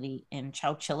Facility in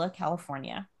Chowchilla,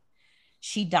 California.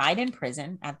 She died in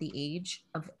prison at the age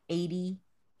of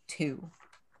 82.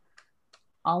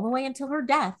 All the way until her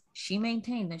death, she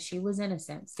maintained that she was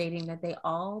innocent, stating that they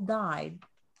all died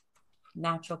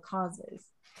natural causes.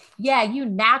 Yeah, you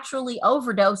naturally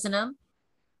overdosing them.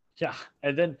 Yeah,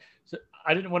 and then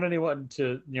I didn't want anyone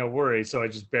to, worry, so I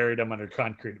just buried them under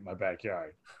concrete in my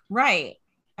backyard. Right.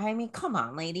 I mean, come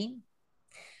on, lady.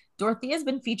 Dorothea has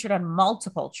been featured on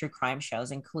multiple true crime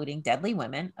shows, including Deadly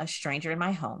Women, A Stranger in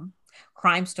My Home,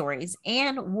 Crime Stories,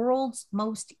 and World's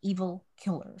Most Evil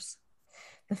Killers.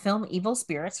 The film Evil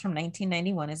Spirits from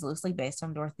 1991 is loosely based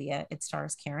on Dorothea. It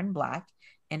stars Karen Black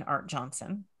and Art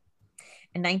Johnson.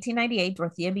 In 1998,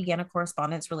 Dorothea began a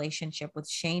correspondence relationship with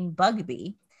Shane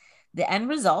Bugbee. The end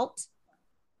result,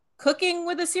 Cooking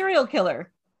with a Serial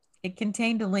Killer. It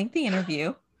contained a lengthy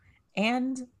interview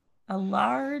and a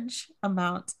large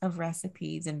amount of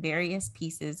recipes and various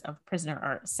pieces of prisoner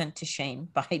art sent to Shane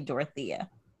by Dorothea.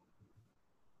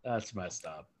 That's messed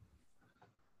up.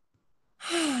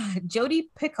 Jodi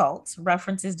Picoult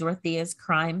references Dorothea's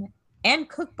crime and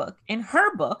cookbook in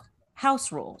her book,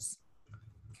 House Rules.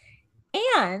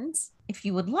 And if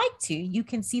you would like to, you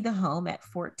can see the home at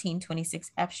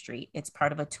 1426 F Street. It's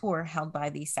part of a tour held by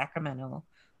the Sacramento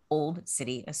Old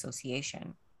City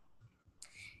Association.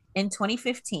 In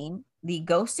 2015, the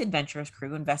Ghost Adventurers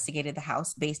crew investigated the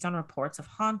house based on reports of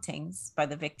hauntings by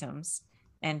the victims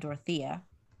and Dorothea.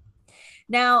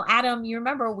 Now, Adam, you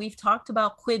remember we've talked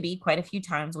about Quibi quite a few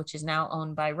times, which is now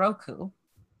owned by Roku.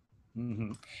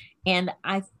 Mm-hmm. And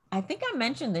I think I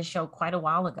mentioned this show quite a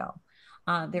while ago.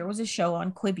 There was a show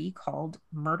on Quibi called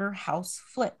Murder House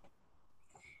Flip.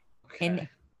 Okay.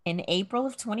 In April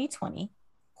of 2020,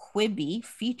 Quibi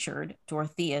featured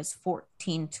Dorothea's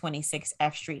 1426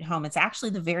 F Street home. It's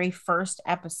actually the very first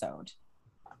episode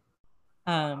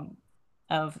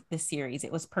of the series.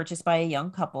 It was purchased by a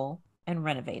young couple and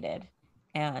renovated.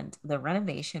 And the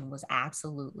renovation was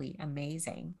absolutely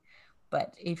amazing.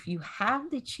 But if you have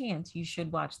the chance, you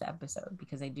should watch the episode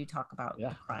because they do talk about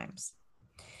the crimes.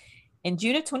 In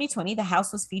June of 2020, the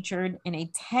house was featured in a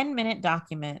 10-minute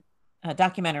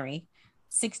documentary,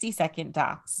 60-second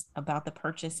docs about the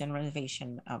purchase and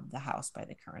renovation of the house by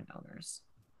the current owners.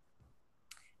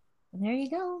 And there you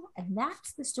go. And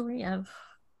that's the story of,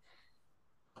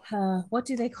 what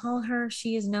do they call her?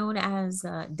 She is known as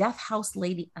Death House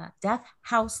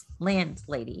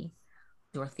Landlady,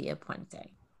 Dorothea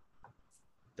Puente.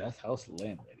 Death House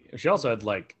Landlady. She also had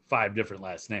like 5 different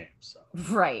last names. So.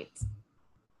 Right.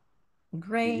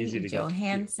 Gray,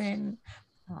 Johansson,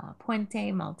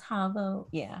 Puente, Maltavo.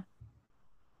 Yeah.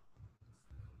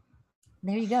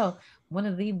 There you go. One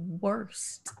of the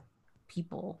worst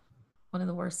people, one of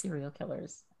the worst serial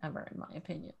killers ever, in my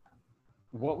opinion.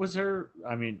 What was her?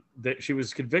 I mean, she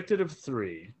was convicted of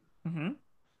 3. Mm-hmm.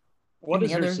 What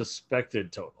is her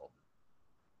suspected total?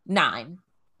 9.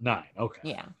 9. Okay.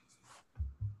 Yeah.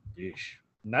 Yeesh.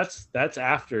 And that's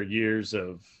after years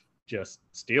of just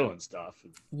stealing stuff.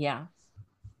 Yeah.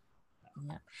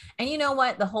 Yeah. And you know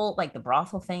what? The whole, like, the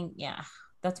brothel thing, yeah,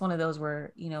 that's one of those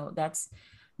where, you know, that's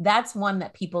one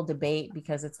that people debate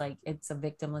because it's like, it's a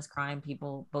victimless crime.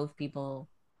 Both people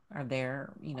are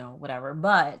there, you know, whatever.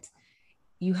 But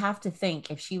you have to think,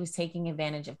 if she was taking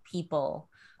advantage of people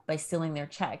by stealing their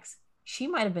checks, she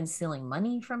might have been stealing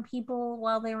money from people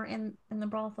while they were in the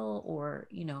brothel, or,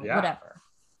 you know, whatever.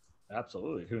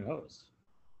 Absolutely. Who knows?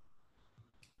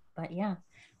 But yeah,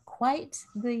 quite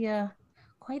the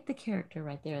character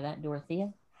right there, that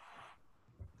Dorothea.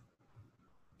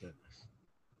 Goodness.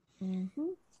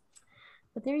 Mm-hmm.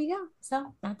 But there you go.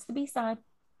 So that's the B-side.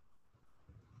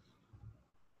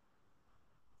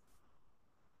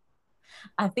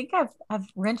 I think I've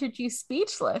rendered you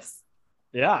speechless.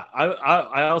 Yeah,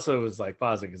 I also was like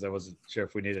pausing because I wasn't sure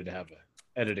if we needed to have an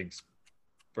editing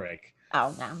break.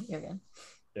 Oh no, you're good.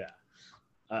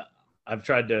 Yeah, I've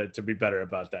tried to be better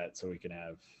about that so we can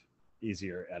have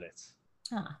easier edits.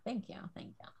 Oh, thank you.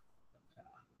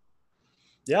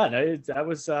 Yeah, no, that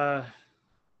was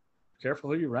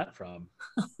careful who you rent from.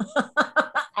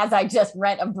 As I just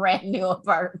rent a brand new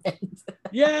apartment.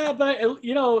 Yeah, but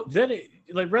you know, then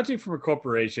like renting from a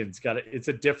corporation's it's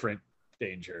a different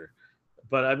danger.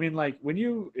 But I mean, like when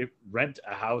you rent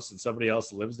a house and somebody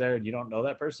else lives there and you don't know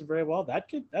that person very well,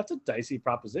 that's a dicey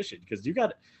proposition because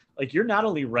you're not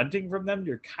only renting from them,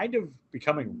 you're kind of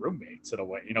becoming roommates in a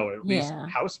way, you know, at least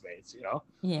housemates, you know?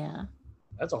 Yeah.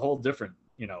 That's a whole different,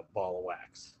 you know, ball of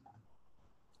wax.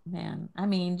 Man, I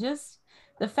mean, just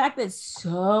the fact that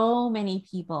so many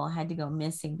people had to go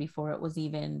missing before it was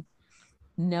even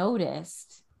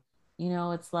noticed, you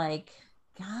know, it's like,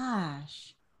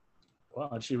 gosh. Well,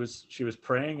 and she was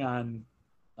preying on,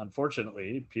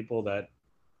 unfortunately, people that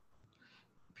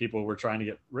people were trying to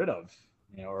get rid of,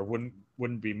 you know, or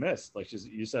wouldn't be missed. Like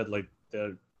you said, like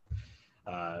the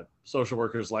social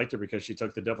workers liked her because she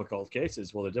took the difficult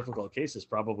cases. Well, the difficult cases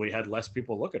probably had less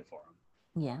people looking for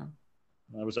them. Yeah.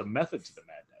 There was a method to the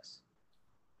madness.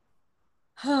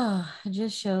 It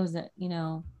just shows that, you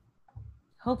know,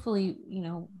 hopefully, you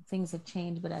know, things have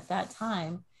changed, but at that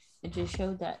time, It just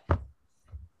showed that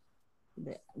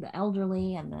the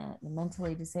elderly and the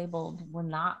mentally disabled were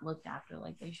not looked after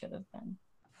like they should have been.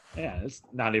 Yeah, it's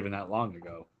not even that long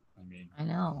ago. I mean, I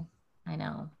know.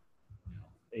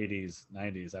 80s,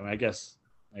 90s. I mean, I guess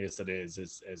it is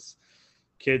as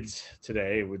kids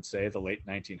today would say the late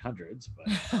 1900s, but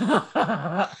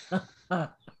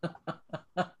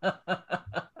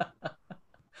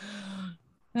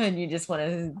and you just want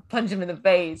to punch him in the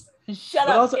face. Shut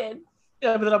up, also, kid.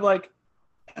 Yeah, but then I'm like,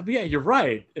 yeah, you're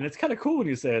right, and it's kind of cool when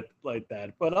you say it like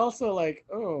that, but also like,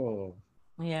 oh,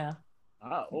 yeah,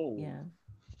 yeah.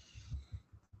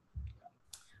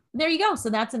 There you go. So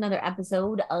that's another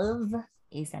episode of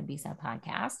A-Side B-Side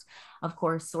podcast. Of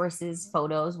course, sources,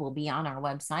 photos will be on our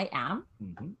website, Adam.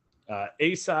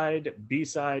 A-Side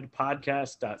B-Side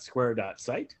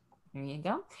podcast.square.site. There you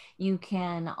go. You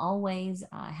can always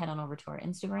head on over to our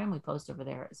Instagram. We post over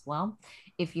there as well.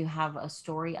 If you have a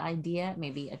story idea,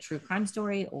 maybe a true crime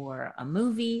story or a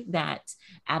movie that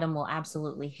Adam will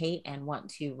absolutely hate and want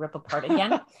to rip apart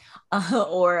again,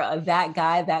 or that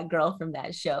guy, that girl from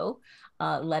that show,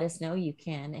 let us know. You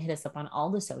can hit us up on all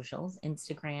the socials,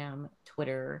 Instagram,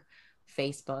 Twitter,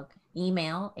 Facebook,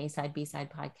 email,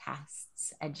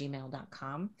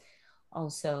 asidebsidepodcasts@gmail.com.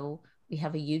 Also, we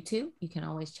have a YouTube. You can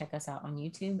always check us out on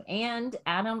YouTube. And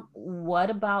Adam, what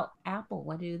about Apple?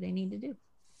 What do they need to do?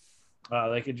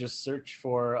 They could just search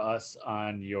for us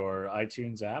on your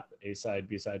iTunes app, A-Side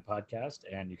B-Side Podcast,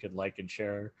 and you could like and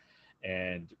share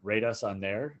and rate us on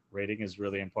there. Rating is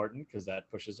really important because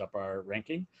that pushes up our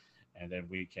ranking, and then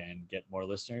we can get more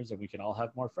listeners and we can all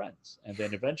have more friends. And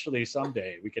then eventually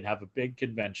someday we can have a big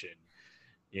convention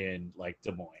in like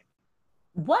Des Moines.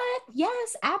 What?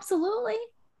 Yes, absolutely.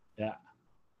 Yeah.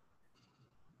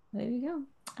 There you go.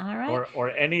 All right. Or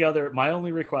any other. My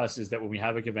only request is that when we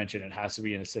have a convention, it has to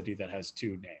be in a city that has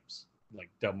two names, like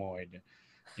Des Moines,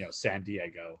 San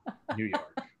Diego, New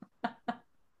York.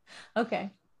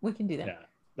 Okay, we can do that. Yeah,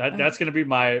 that's going to be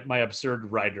my absurd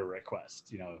writer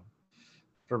request.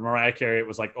 For Mariah Carey, it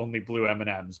was like only blue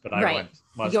M&Ms, but I went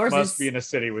must be in a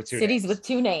city with two cities names. with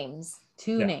two names.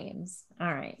 Two names.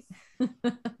 All right.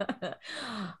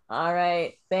 All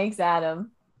right. Thanks,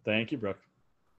 Adam. Thank you, Brooke.